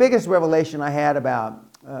 Well, the biggest revelation I had about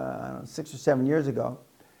 6 or 7 years ago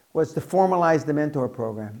was to formalize the mentor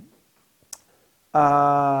program.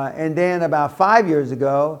 And then about 5 years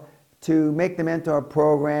ago, to make the mentor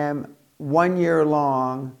program 1 year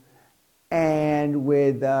long and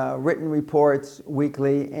with written reports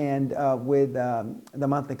weekly and with the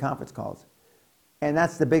monthly conference calls. And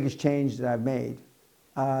that's the biggest change that I've made.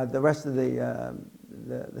 The rest of the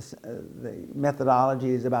methodology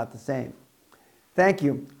is about the same. Thank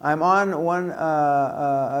you. I am one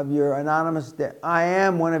of your anonymous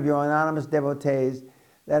devotees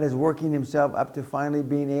that is working himself up to finally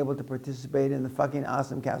being able to participate in the fucking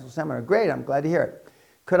awesome castle seminar. Great, I'm glad to hear it.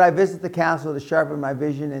 Could I visit the castle to sharpen my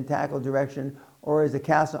vision and tackle direction, or is the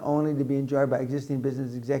castle only to be enjoyed by existing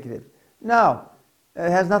business executives? No, it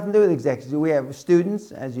has nothing to do with executives. We have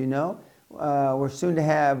students, as you know. We're soon to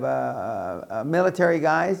have military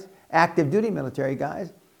guys, active duty military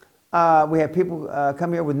guys. We have people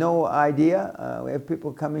come here with no idea. We have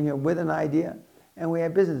people coming here with an idea. And we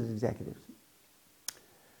have business executives.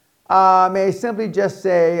 May I simply just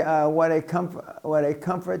say what a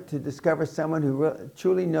comfort to discover someone who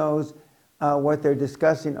truly knows what they're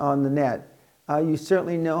discussing on the net. You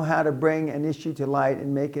certainly know how to bring an issue to light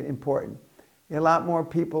and make it important. A lot more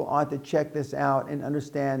people ought to check this out and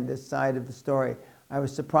understand this side of the story. I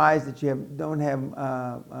was surprised that you're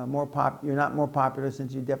not more popular,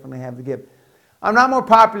 since you definitely have the gift. I'm not more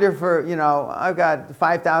popular for, you know, I've got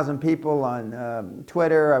 5,000 people on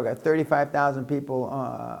Twitter. I've got 35,000 people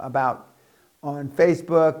on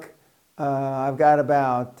Facebook. I've got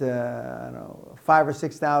about, I don't know, 5,000 or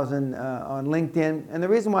 6,000 on LinkedIn. And the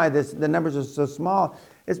reason why the numbers are so small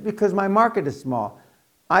is because my market is small.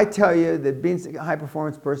 I tell you that being a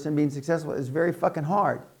high-performance person, being successful is very fucking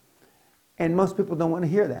hard. And most people don't want to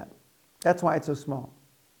hear that. That's why it's so small.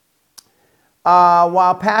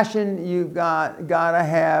 While passion, you've got to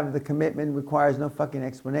have the commitment, requires no fucking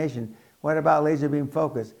explanation. What about laser beam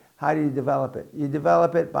focus? How do you develop it? You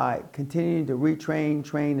develop it by continuing to retrain,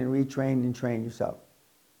 train, and retrain and train yourself.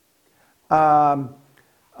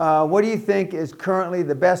 What do you think is currently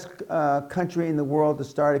the best country in the world to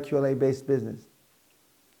start a QLA-based business?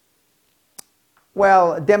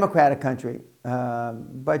 Well, a democratic country,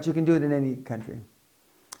 but you can do it in any country.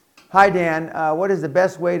 Hi, Dan. What is the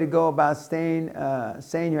best way to go about saying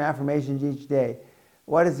your affirmations each day?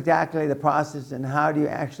 What is exactly the process, and how do you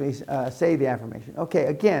actually say the affirmation? Okay,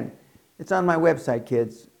 again, it's on my website,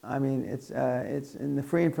 kids. I mean, it's in the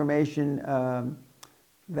free information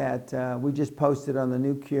that we just posted on the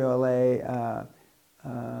new QLA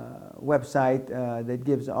website that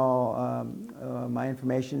gives all my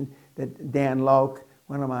information that Dan Loke,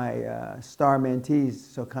 one of my star mentees,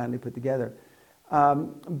 so kindly put together.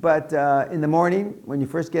 But in the morning, when you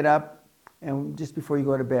first get up, and just before you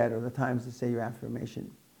go to bed, are the times to say your affirmation.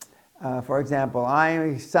 For example, I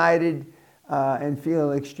am excited and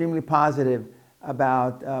feel extremely positive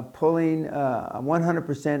about pulling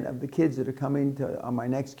 100% of the kids that are coming on my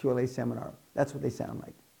next QLA seminar. That's what they sound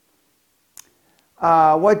like.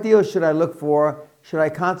 What deals should I look for? Should I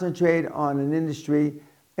concentrate on an industry?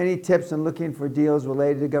 Any tips on looking for deals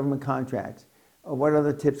related to government contracts? What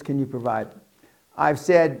other tips can you provide? I've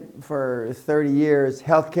said for 30 years,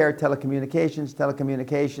 healthcare, telecommunications,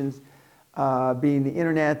 being the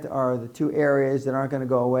internet are the two areas that aren't going to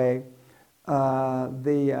go away.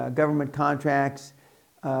 The government contracts,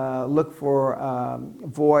 look for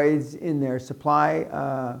voids in their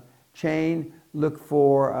supply chain, look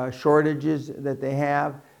for shortages that they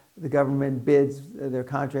have. The government bids their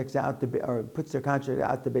contracts out to bid, or puts their contract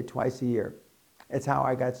out to bid twice a year. It's how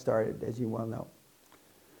I got started, as you well know.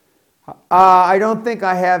 I don't think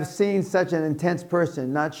I have seen such an intense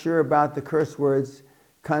person. Not sure about the curse words,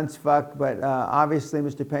 cunts, fuck, but obviously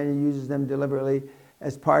Mr. Pena uses them deliberately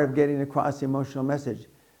as part of getting across the emotional message.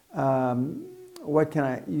 What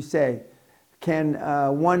can you say? Can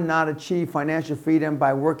one not achieve financial freedom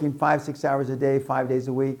by working 5-6 hours a day, 5 days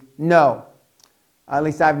a week? No. At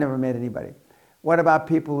least I've never met anybody. What about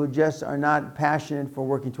people who just are not passionate for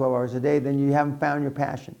working 12 hours a day? Then you haven't found your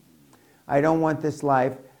passion. I don't want this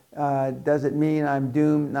life. Does it mean I'm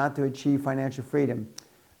doomed not to achieve financial freedom?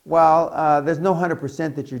 Well, there's no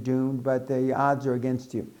 100% that you're doomed, but the odds are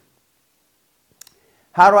against you.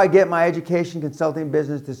 How do I get my education consulting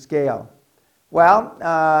business to scale? Well,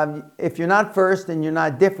 if you're not first and you're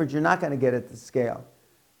not different, you're not going to get it to scale.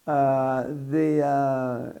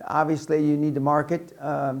 Obviously, you need to market.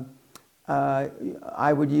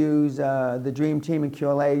 I would use the Dream Team and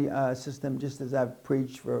QLA system, just as I've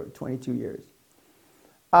preached for 22 years.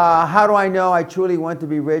 How do I know I truly want to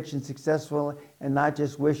be rich and successful and not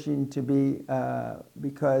just wishing to be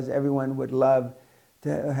because everyone would love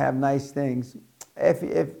to have nice things? If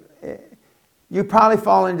you probably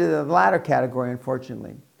fall into the latter category,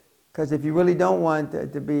 unfortunately, because if you really don't want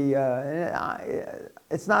to be,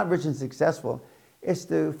 it's not rich and successful, it's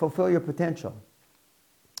to fulfill your potential.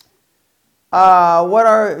 What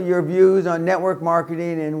are your views on network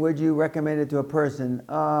marketing, and would you recommend it to a person?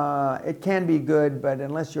 It can be good, but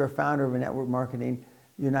unless you're a founder of a network marketing,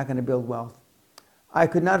 you're not going to build wealth. I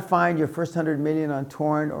could not find your first 100 million on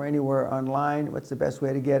torrent or anywhere online. What's the best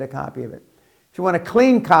way to get a copy of it? If you want a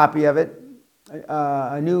clean copy of it,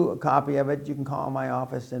 a new copy of it, you can call my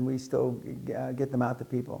office and we still get them out to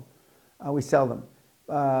people. We sell them.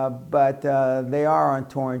 But they are on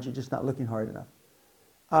torrent, you're just not looking hard enough.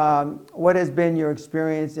 What has been your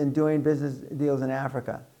experience in doing business deals in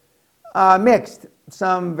Africa? Mixed.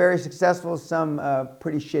 Some very successful, some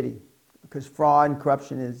pretty shitty, because fraud and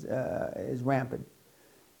corruption is rampant.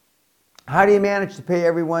 How do you manage to pay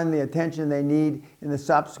everyone the attention they need in the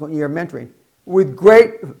subsequent year of mentoring? With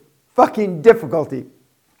great fucking difficulty.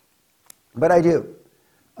 But I do.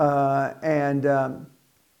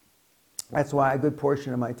 That's why a good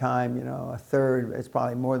portion of my time, a third, it's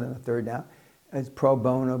probably more than a third now, it's pro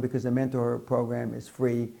bono, because the mentor program is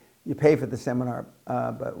free. You pay for the seminar,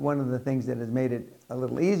 but one of the things that has made it a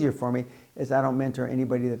little easier for me is I don't mentor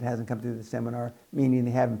anybody that hasn't come through the seminar, meaning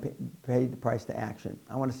they haven't paid the price to action.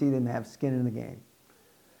 I want to see them have skin in the game.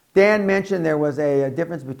 Dan mentioned there was a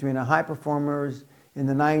difference between the high performers in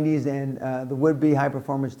the 90s and the would-be high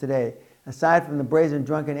performers today. Aside from the brazen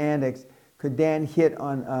drunken antics, could Dan hit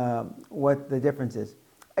on what the difference is?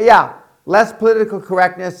 Yeah, less political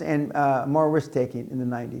correctness and more risk-taking in the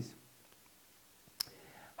 90s.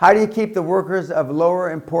 How do you keep the workers of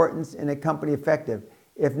lower importance in a company effective?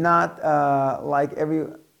 If not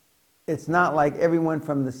it's not like everyone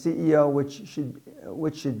from the CEO,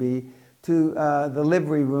 which should be, to the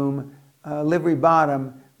livery room, livery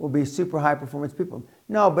bottom will be super high performance people.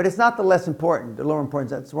 No, but it's not the less important, the lower importance.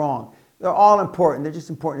 That's wrong. They're all important. They're just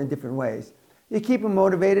important in different ways. You keep them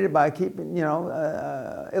motivated by keeping,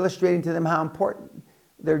 illustrating to them how important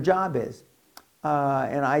their job is.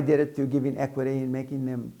 And I did it through giving equity and making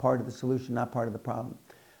them part of the solution, not part of the problem.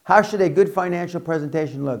 How should a good financial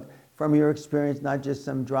presentation look from your experience, not just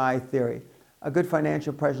some dry theory? A good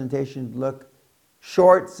financial presentation look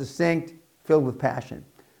short, succinct, filled with passion.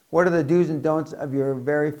 What are the do's and don'ts of your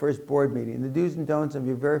very first board meeting? The do's and don'ts of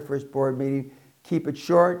your very first board meeting: keep it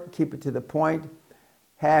short, keep it to the point,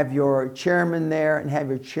 have your chairman there, and have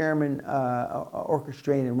your chairman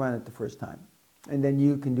orchestrate and run it the first time. And then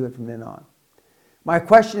you can do it from then on. My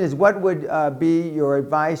question is, what would be your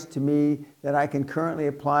advice to me that I can currently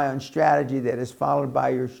apply on strategy that is followed by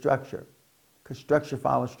your structure? Because structure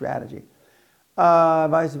follows strategy.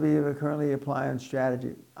 Advice to be currently apply on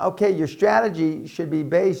strategy. Okay, your strategy should be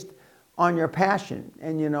based on your passion.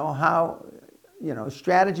 And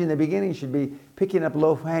strategy in the beginning should be picking up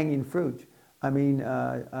low-hanging fruit. I mean,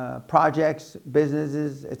 projects,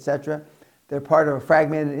 businesses, etc. They're part of a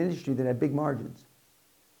fragmented industry that have big margins.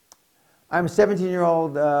 I'm a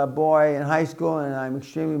 17-year-old boy in high school, and I'm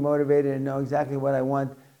extremely motivated and know exactly what I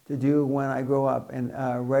want to do when I grow up, and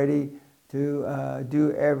ready to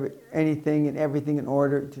do anything and everything in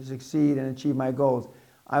order to succeed and achieve my goals.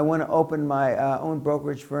 I want to open my own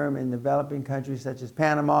brokerage firm in developing countries such as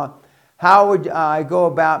Panama. How would I go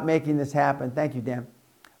about making this happen? Thank you, Dan.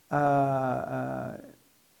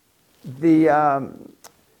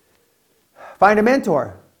 Find a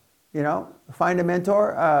mentor. Find a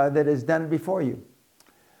mentor that has done it before you.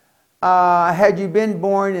 Had you been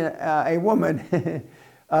born a woman,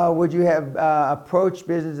 would you have approached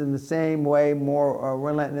business in the same way, more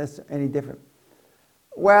relentless, any different?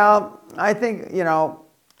 Well, I think,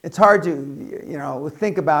 it's hard to,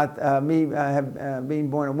 think about me being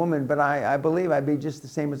born a woman, but I believe I'd be just the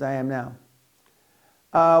same as I am now.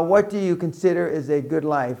 What do you consider is a good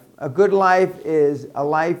life? A good life is a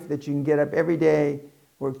life that you can get up every day,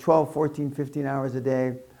 work 12, 14, 15 hours a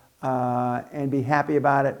day, and be happy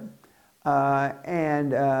about it.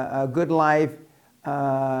 And a good life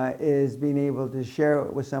is being able to share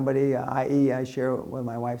it with somebody, i.e. I share it with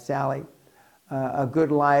my wife, Sally. A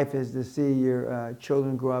good life is to see your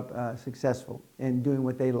children grow up successful and doing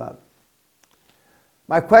what they love.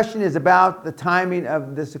 My question is about the timing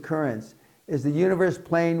of this occurrence. Is the universe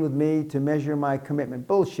playing with me to measure my commitment?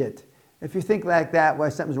 Bullshit. If you think like that,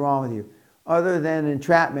 well, something's wrong with you. Other than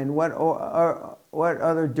entrapment, what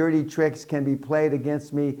other dirty tricks can be played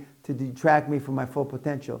against me to detract me from my full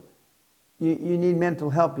potential? You need mental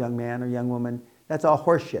help, young man or young woman. That's all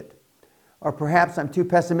horseshit. Or perhaps I'm too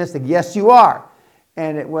pessimistic. Yes, you are.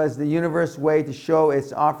 And it was the universe's way to show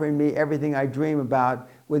it's offering me everything I dream about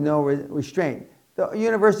with no restraint. The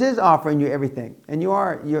universe is offering you everything. And you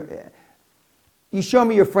show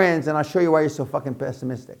me your friends and I'll show you why you're so fucking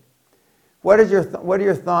pessimistic. What are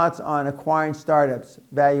your thoughts on acquiring startups,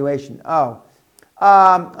 valuation? I'm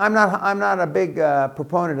not a big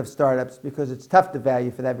proponent of startups because it's tough to value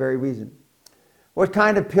for that very reason. What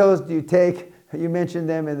kind of pills do you take? You mentioned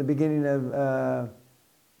them in the beginning of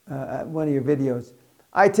one of your videos.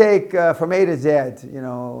 I take from A to Z,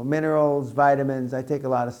 minerals, vitamins. I take a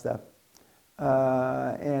lot of stuff.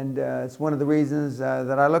 And it's one of the reasons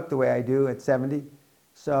that I look the way I do at 70.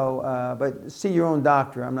 So, but see your own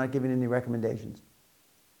doctor. I'm not giving any recommendations.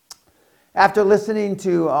 After listening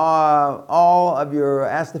to all of your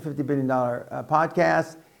Ask the $50 Billion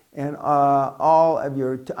podcasts and all of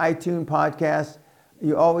your iTunes podcasts,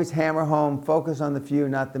 you always hammer home, focus on the few,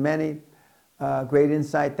 not the many. Great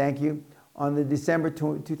insight, thank you. On the December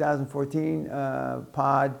 2014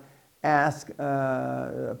 podcast,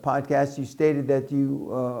 you stated that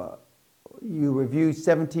you review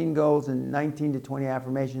 17 goals and 19 to 20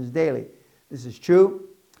 affirmations daily. This is true.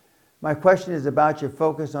 My question is about your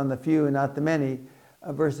focus on the few and not the many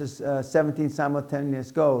versus 17 simultaneous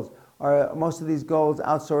goals. Are most of these goals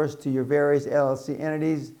outsourced to your various LLC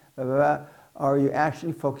entities? Blah, blah, blah. Are you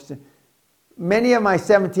actually focusing? Many of my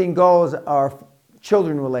 17 goals are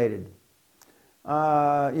children related.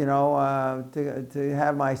 to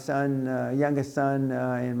have my son, youngest son,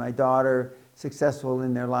 and my daughter successful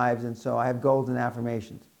in their lives, and so I have goals and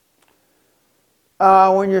affirmations.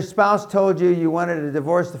 When your spouse told you you wanted a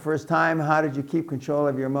divorce the first time, how did you keep control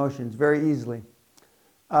of your emotions? Very easily.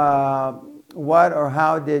 What or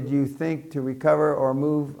how did you think to recover or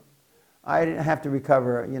move? I didn't have to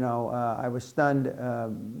recover. I was stunned,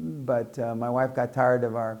 but my wife got tired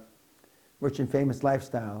of our rich and famous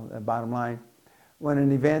lifestyle, bottom line. When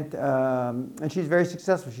an event, and she's very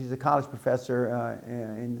successful. She's a college professor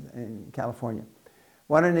in California.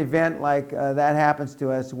 When an event like that happens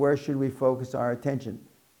to us, where should we focus our attention?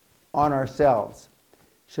 On ourselves.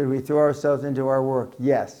 Should we throw ourselves into our work?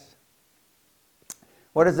 Yes.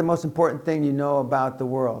 What is the most important thing you know about the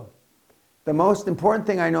world? The most important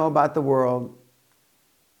thing I know about the world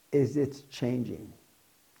is it's changing.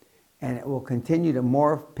 And it will continue to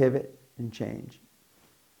morph, pivot, and change.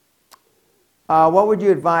 What would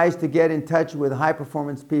you advise to get in touch with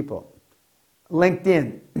high-performance people?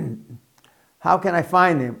 LinkedIn. How can I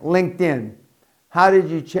find them? LinkedIn. How did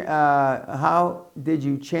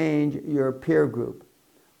you change your peer group?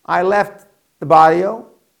 I left the barrio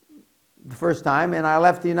the first time, and I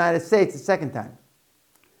left the United States the second time.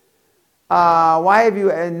 Why have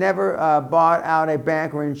you never bought out a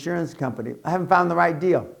bank or insurance company? I haven't found the right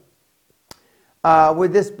deal.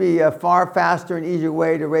 Would this be a far faster and easier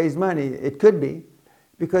way to raise money? It could be,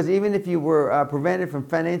 because even if you were prevented from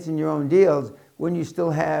financing your own deals, wouldn't you still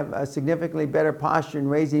have a significantly better posture in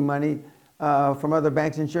raising money from other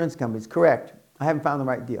banks and insurance companies? Correct. I haven't found the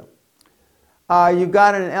right deal. You've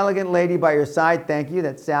got an elegant lady by your side. Thank you.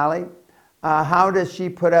 That's Sally. How does she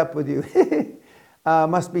put up with you?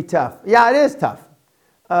 Must be tough. Yeah, it is tough.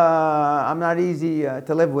 I'm not easy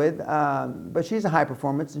to live with, but she's a high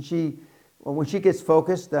performance, and when she gets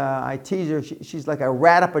focused, I tease her. She's like a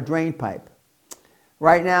rat up a drain pipe.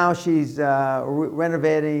 Right now, she's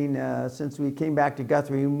renovating. Since we came back to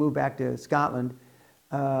Guthrie, we moved back to Scotland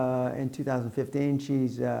in 2015.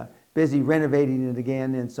 She's busy renovating it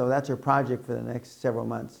again, and so that's her project for the next several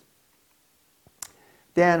months.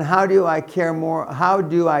 Dan, how do I care more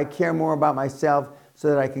about myself so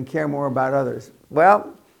that I can care more about others?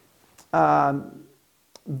 Well,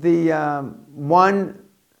 one,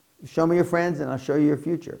 show me your friends and I'll show you your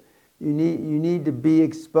future. You need to be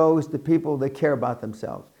exposed to people that care about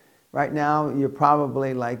themselves. Right now, you're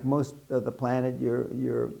probably, like most of the planet,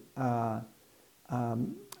 you're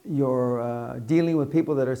dealing with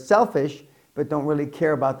people that are selfish but don't really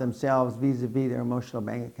care about themselves vis-a-vis their emotional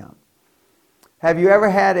bank account. Have you ever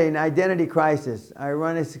had an identity crisis? I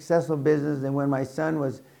run a successful business, and when my son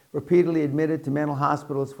was repeatedly admitted to mental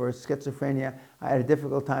hospitals for schizophrenia, I had a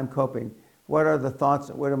difficult time coping. What are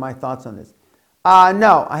my thoughts on this?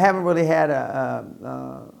 No, I haven't really had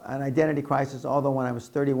an identity crisis, although when I was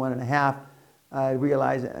 31 and a half, I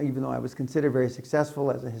realized, even though I was considered very successful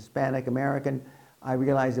as a Hispanic American, I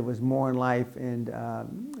realized it was more in life, and I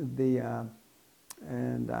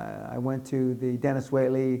went to the Dennis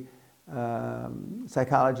Waitley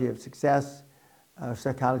Psychology of Success,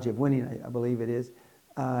 Psychology of Winning, I believe it is,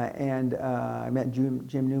 and I met Jim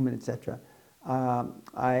Newman, etc.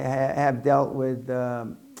 I have dealt with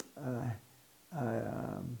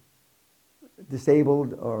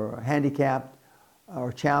disabled or handicapped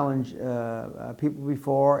or challenged people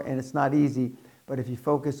before, and it's not easy. But if you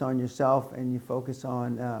focus on yourself and you focus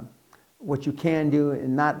on what you can do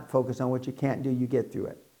and not focus on what you can't do, you get through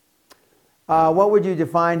it. What would you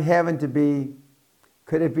define heaven to be?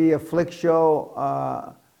 Could it be a flick show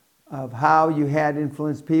of how you had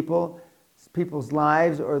influenced people's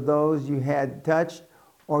lives or those you had touched?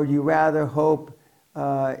 Or do you rather hope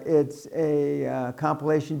it's a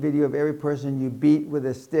compilation video of every person you beat with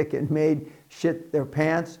a stick and made shit their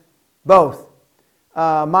pants? Both.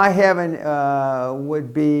 My heaven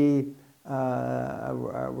would be a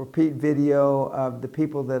repeat video of the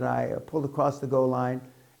people that I pulled across the goal line,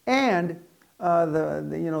 and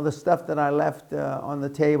the stuff that I left on the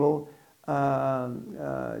table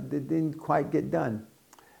that didn't quite get done.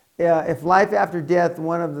 If life after death,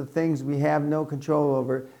 one of the things we have no control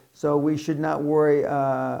over, so we should not worry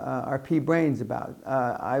our pea brains about.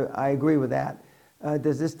 I agree with that.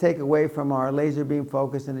 Does this take away from our laser beam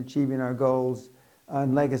focus in achieving our goals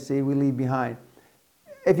and legacy we leave behind?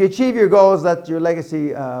 If you achieve your goals, let your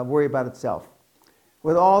legacy worry about itself.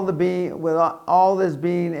 With all this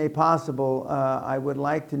being a possible, I would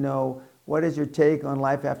like to know, what is your take on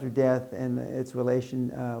life after death and its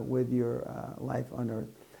relation with your life on earth?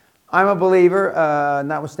 I'm a believer,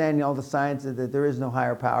 notwithstanding all the science that there is no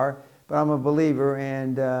higher power, but I'm a believer,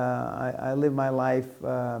 and I live my life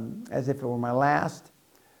as if it were my last.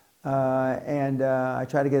 and I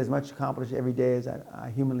try to get as much accomplished every day as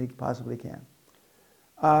I humanly possibly can.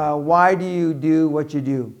 Why do you do what you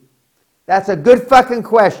do? That's a good fucking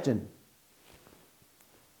question.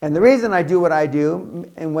 And the reason I do what I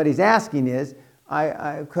do, and what he's asking is,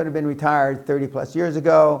 I could have been retired 30 plus years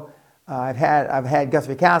ago. I've had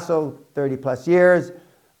Guthrie Castle 30 plus years,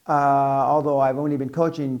 although I've only been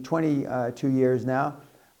coaching 22 years now.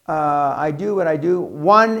 I do what I do.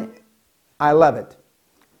 One, I love it.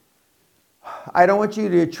 I don't want you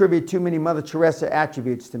to attribute too many Mother Teresa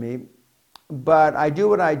attributes to me, but I do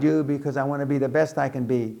what I do because I want to be the best I can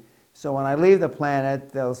be. So when I leave the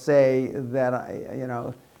planet, they'll say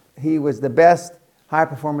that he was the best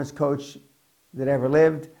high-performance coach that ever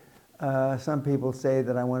lived. Some people say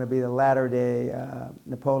that I want to be the latter-day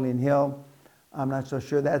Napoleon Hill. I'm not so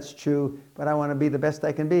sure that's true, but I want to be the best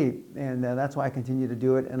I can be, and that's why I continue to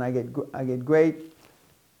do it. And I get great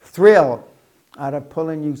thrill out of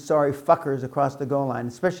pulling you sorry fuckers across the goal line,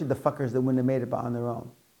 especially the fuckers that wouldn't have made it on their own.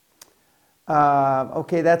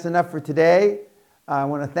 Okay, that's enough for today. I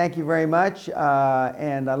want to thank you very much,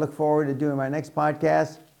 and I look forward to doing my next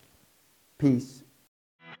podcast. Peace.